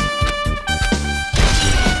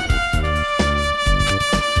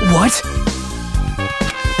 What?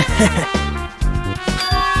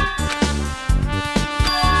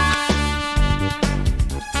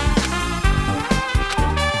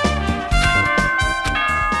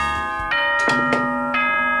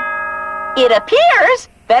 It appears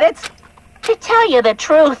that it's... To tell you the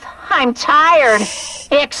truth, I'm tired.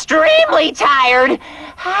 Extremely tired.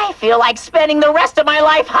 I feel like spending the rest of my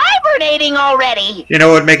life hibernating already. You know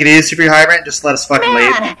what would make it easier for you, hibernate? Just let us fucking leave.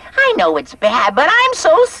 Man, I know it's bad, but I'm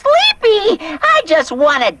so sleepy. I just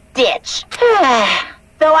want to ditch.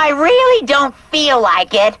 Though I really don't feel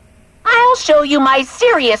like it. I'll show you my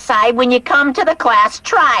serious side when you come to the class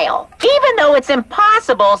trial. Even though it's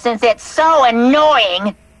impossible since it's so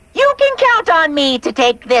annoying, you can count on me to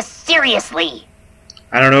take this seriously.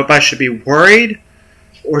 I don't know if I should be worried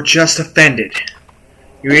or just offended.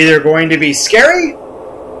 You're either going to be scary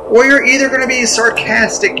or you're either going to be a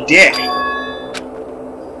sarcastic dick.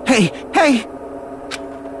 Hey, hey!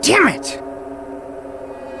 Damn it!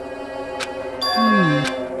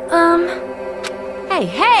 Hey,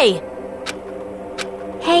 hey!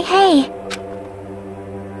 Hey, hey.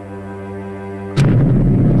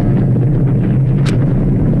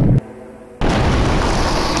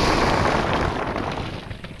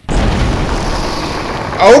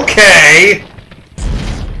 Okay.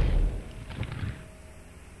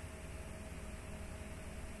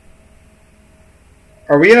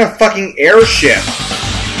 Are we in a fucking airship?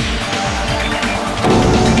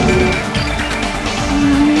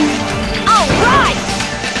 All right!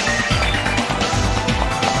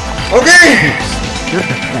 Okay. You're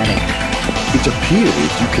pathetic. It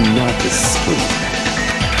appears you cannot escape.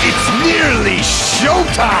 It's nearly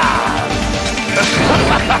showtime!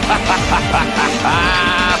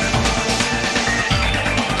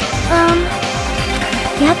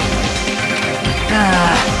 Yep.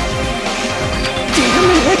 Damn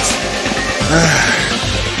it!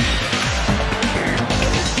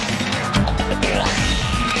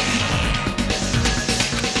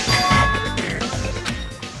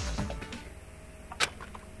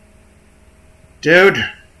 Dude.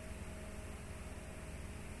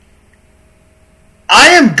 I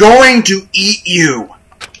am going to eat you.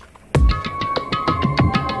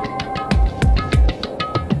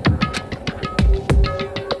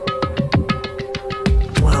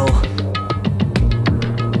 Well...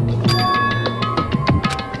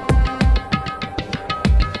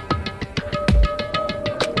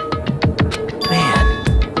 Man.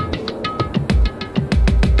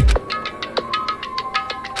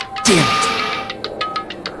 Damn it.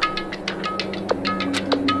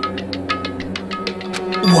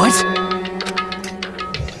 What?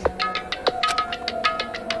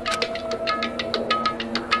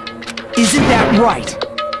 Isn't that right?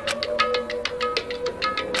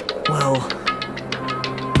 Well...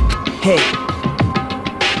 Hey.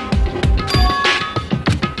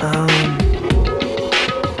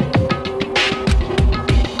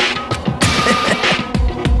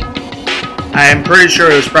 I am pretty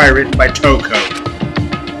sure it was probably written by Toko.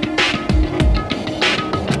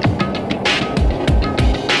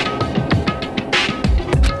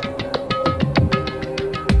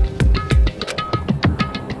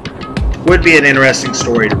 Would be an interesting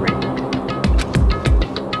story to read.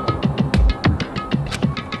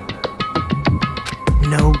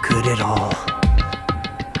 No good at all.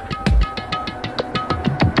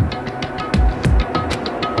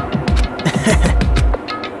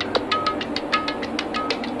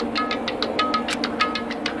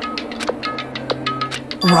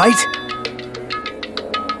 right?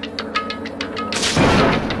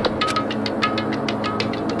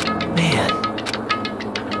 Man.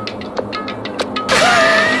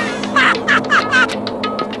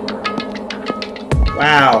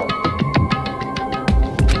 Wow.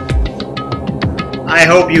 I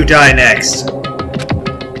hope you die next.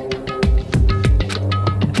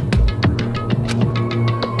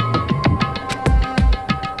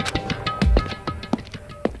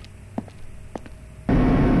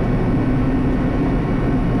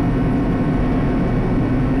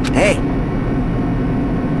 Hey.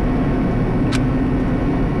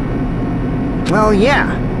 Well,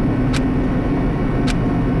 yeah.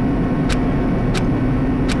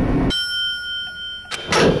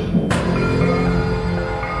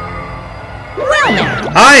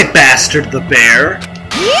 Hi, Bastard the Bear!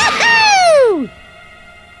 Yahoo!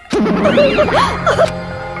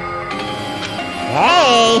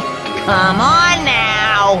 Hey, come on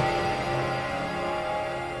now.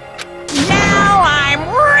 Now I'm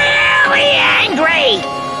really angry.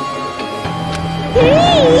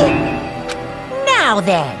 Now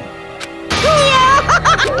then.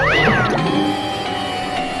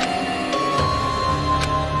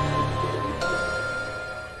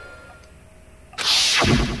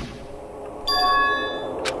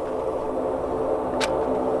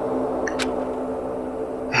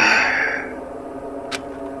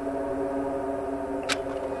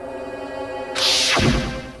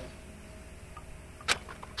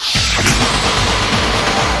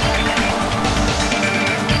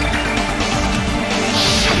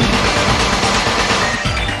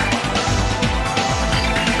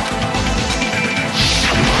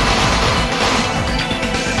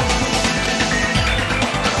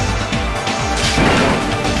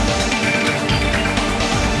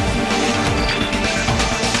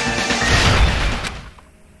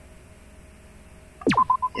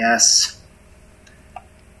 Yes.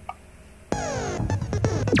 Do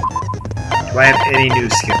I have any new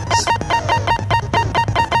skills?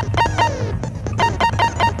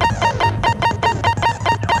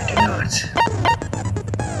 No, I do not.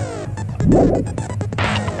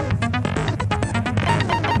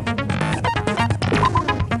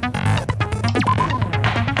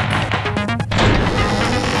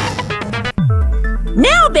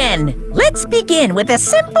 Now then, let's begin with a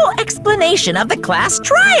simple explanation of the class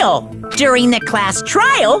trial. During the class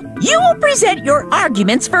trial, you will present your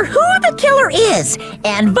arguments for who the killer is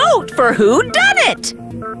and vote for who done it.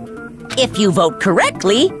 If you vote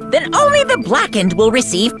correctly, then only the blackened will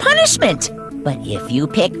receive punishment. But if you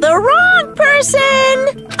pick the wrong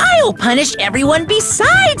person, I'll punish everyone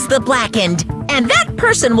besides the blackened, and that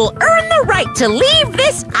person will earn the right to leave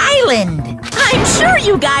this island. I'm sure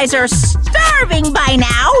you guys are starving by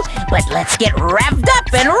now, but let's get revved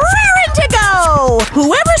up and raring to go!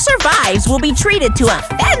 Whoever survives will be treated to a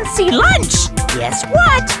fancy lunch. Guess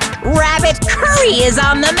what? Rabbit curry is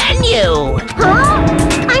on the menu! Huh?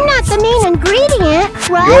 I'm not the main ingredient,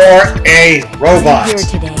 right? You're a robot! I'm here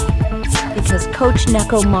today because Coach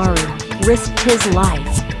Nekomaru risked his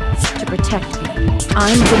life to protect me.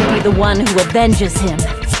 I'm gonna be the one who avenges him.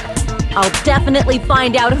 I'll definitely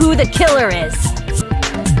find out who the killer is.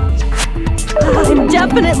 I'm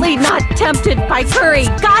definitely not tempted by curry.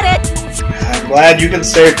 Got it? I'm glad you can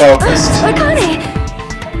stay focused.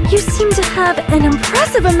 Akane, you seem to have an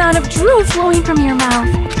impressive amount of drool flowing from your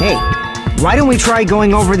mouth. Hey, why don't we try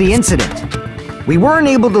going over the incident? We weren't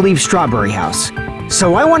able to leave Strawberry House,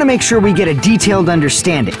 so I want to make sure we get a detailed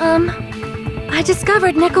understanding. I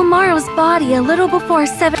discovered Nekomaru's body a little before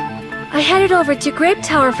 7. I headed over to Grape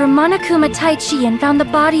Tower for Monokuma Taichi and found the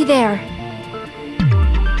body there.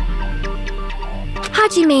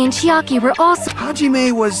 Hajime and Chiaki were also—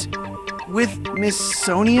 Hajime was with Miss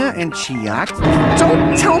Sonia and Chiaki?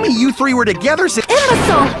 Don't tell me you three were together since—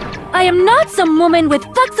 Imbecile! I am not some woman with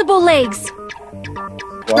flexible legs!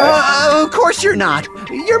 Of course you're not.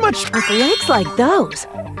 You're much— With legs like those,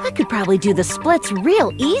 I could probably do the splits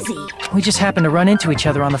real easy. We just happened to run into each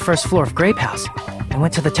other on the first floor of Grape House and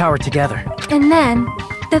went to the tower together. And then,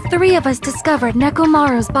 the three of us discovered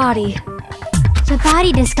Nekomaru's body. The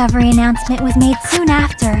body discovery announcement was made soon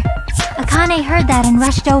after. Akane heard that and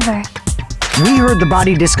rushed over. We heard the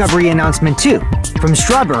body discovery announcement too, from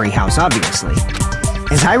Strawberry House, obviously.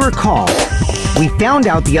 As I recall, we found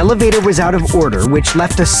out the elevator was out of order, which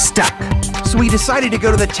left us stuck. So we decided to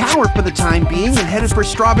go to the tower for the time being and headed for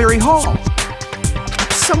Strawberry Hall.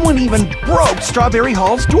 Someone even broke Strawberry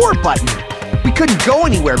Hall's door button. We couldn't go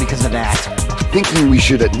anywhere because of that. Thinking we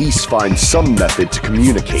should at least find some method to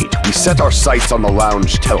communicate, we set our sights on the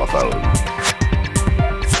lounge telephone.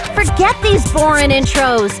 Forget these boring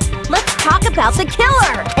intros. Let's talk about the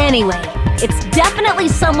killer. Anyway, it's definitely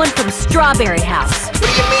someone from Strawberry House. What do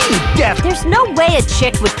you mean, There's no way a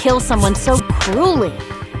chick would kill someone so cruelly.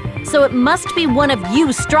 So it must be one of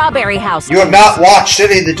you Strawberry House. You have not watched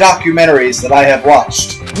any of the documentaries that I have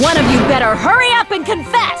watched. One of you better hurry up and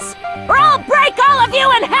confess, or I'll break all of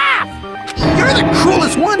you in half! You're the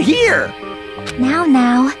cruelest one here!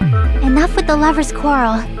 Now, enough with the lovers'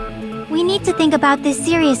 quarrel. We need to think about this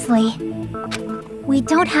seriously. We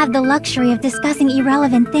don't have the luxury of discussing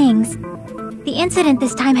irrelevant things. The incident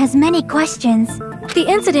this time has many questions. The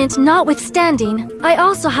incident notwithstanding, I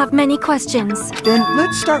also have many questions. Then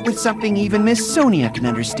let's start with something even Miss Sonia can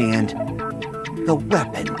understand. The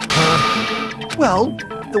weapon. Well,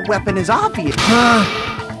 the weapon is obvious.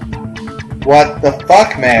 What the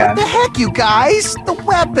fuck, man? What the heck, you guys? The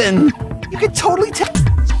weapon! You can totally tell.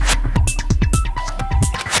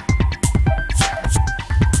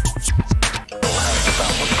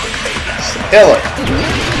 Killer.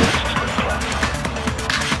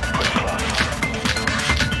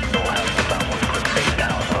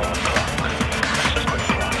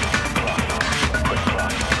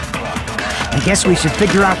 I guess we should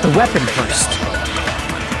figure out the weapon first.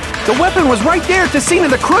 The weapon was right there at the scene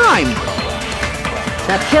of the crime!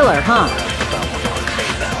 That killer, huh?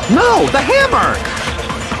 No, the hammer!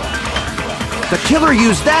 The killer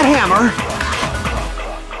used that hammer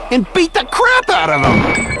and beat the crap out of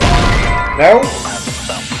him! No?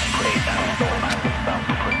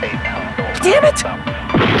 Damn it!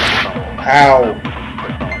 Ow.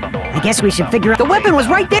 I guess we should figure out the weapon was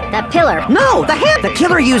right there. That pillar. No, the hammer! The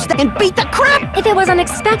killer used that and beat the crap! If it was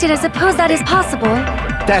unexpected, I suppose that is possible.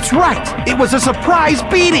 That's right! It was a surprise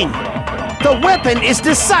beating! The weapon is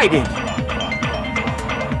decided!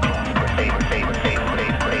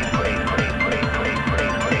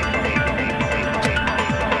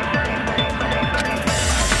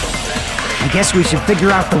 I guess we should figure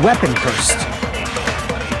out the weapon first.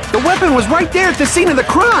 The weapon was right there at the scene of the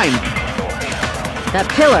crime! That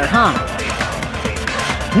pillar, huh?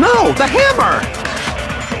 No, the hammer!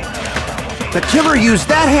 The killer used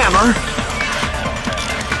that hammer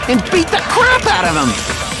and beat the crap out of him!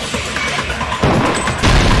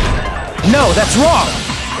 No, that's wrong!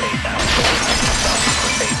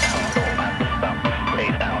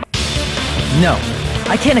 No,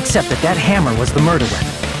 I can't accept that that hammer was the murder weapon.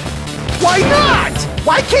 Why not?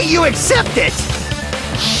 Why can't you accept it?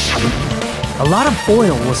 A lot of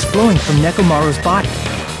oil was flowing from Nekomaru's body,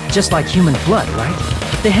 just like human blood, right?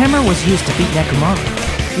 If the hammer was used to beat Nekomaru,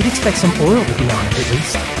 you'd expect some oil to be on it at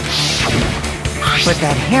least. But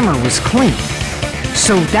that hammer was clean.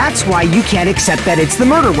 So that's why you can't accept that it's the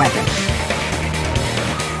murder weapon.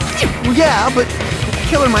 Yeah, but the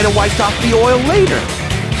killer might have wiped off the oil later.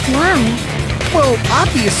 Why? Well,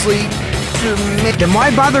 obviously, to make... Then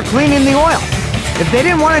why bother cleaning the oil? If they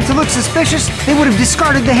didn't want it to look suspicious, they would have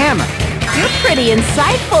discarded the hammer. You're pretty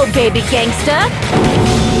insightful, baby gangsta.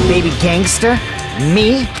 Baby gangster?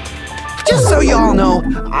 Me? Just so y'all know,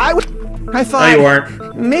 I thought... No, you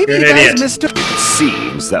weren't. Maybe You're you an guys idiot. mistook...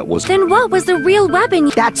 Seems that was... Then what was the real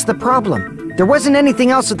weapon? That's the problem. There wasn't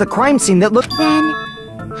anything else at the crime scene that looked... Then,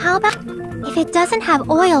 how about if it doesn't have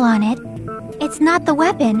oil on it, it's not the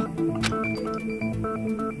weapon?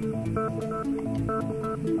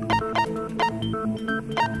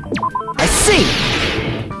 I see!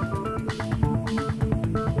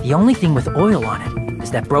 The only thing with oil on it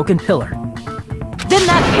is that broken pillar. Then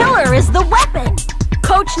that pillar is the weapon!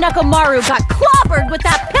 Coach Nekomaru got clobbered with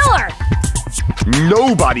that pillar!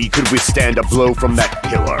 Nobody could withstand a blow from that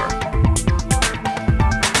pillar.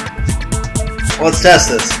 Let's test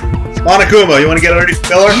this. Monokuma, you want to get underneath the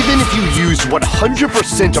pillar? Even if you used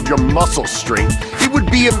 100% of your muscle strength, it would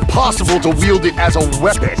be impossible to wield it as a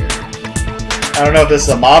weapon. I don't know if this is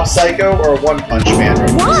a mob psycho or a one-punch man.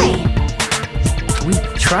 Why? We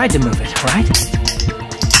tried to move it, right?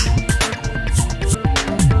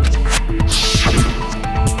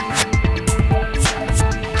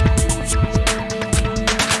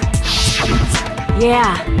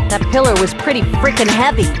 Yeah, that pillar was pretty freaking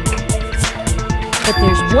heavy. But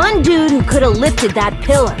there's one dude who could have lifted that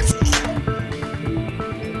pillar.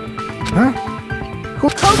 Huh?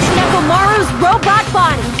 Coach Nekomaru's robot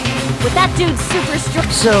body! With that dude's super strong...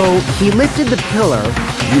 So, he lifted the pillar.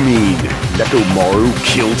 You mean Nekomaru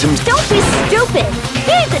killed him? Don't be stupid!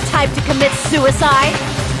 He ain't the type to commit suicide!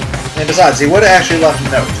 And besides, he would have actually left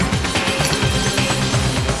a note.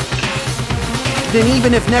 Then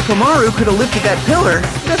even if Nekomaru could have lifted that pillar...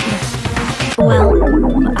 Well,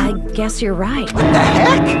 I guess you're right. What the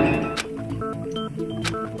heck?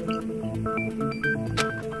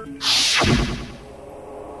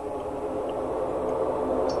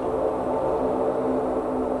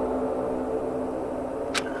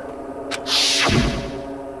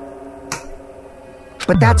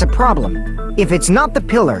 But that's a problem. If it's not the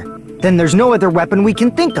pillar, then there's no other weapon we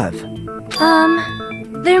can think of.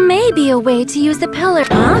 There may be a way to use the pillar.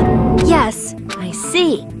 Huh? Yes. I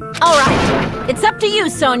see. All right. It's up to you,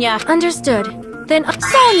 Sonia. Understood. Then,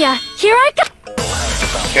 Sonia, here I go!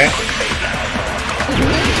 Okay.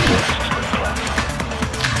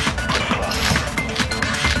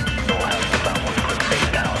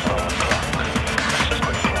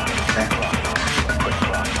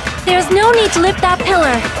 There's no need to lift that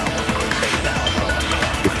pillar.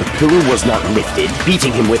 If the pillar was not lifted,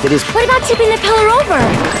 beating him with it is... What about tipping the pillar over?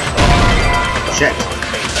 Shit.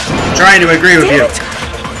 I'm trying to agree with you.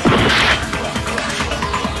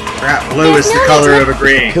 Crap, blue is the color of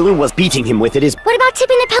agreeing. The pillar was beating him with it is... What about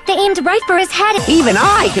tipping the pillar? They aimed right for his head. Even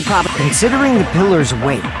I could probably... Considering the pillar's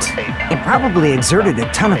weight, it probably exerted a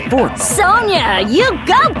ton of force. Sonia, you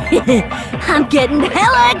go! I'm getting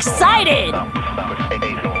hella excited!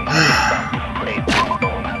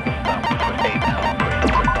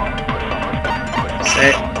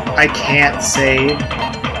 I can't save.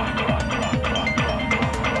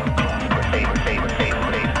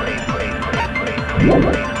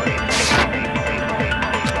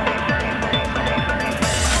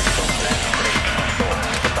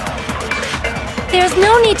 There's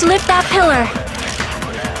no need to lift that pillar.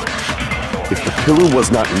 If the pillar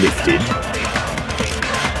was not lifted,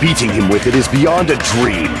 beating him with it is beyond a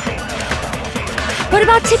dream. What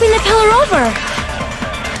about tipping the pillar over?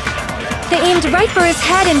 They aimed right for his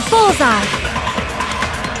head and bullseye.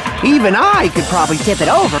 Even I could probably tip it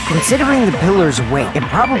over. Considering the pillar's weight, it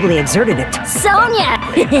probably exerted it. Sonia!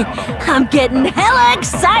 I'm getting hella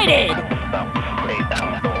excited!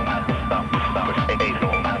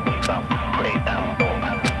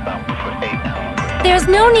 There's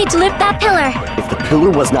no need to lift that pillar. If the pillar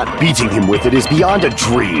was not beating him with it is beyond a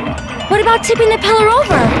dream. What about tipping the pillar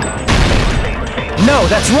over? No,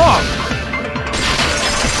 that's wrong!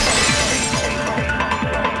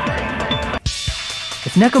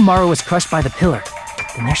 If Nekomaru was crushed by the pillar,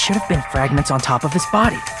 then there should have been fragments on top of his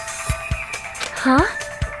body. Huh?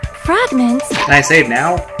 Fragments? Can I save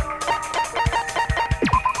now?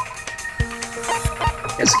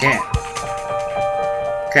 Yes, I can.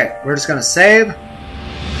 Okay, we're just gonna save.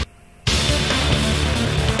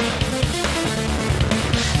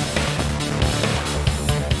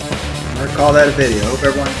 I'm gonna call that a video. Hope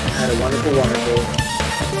everyone had a wonderful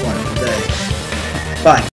day. Bye.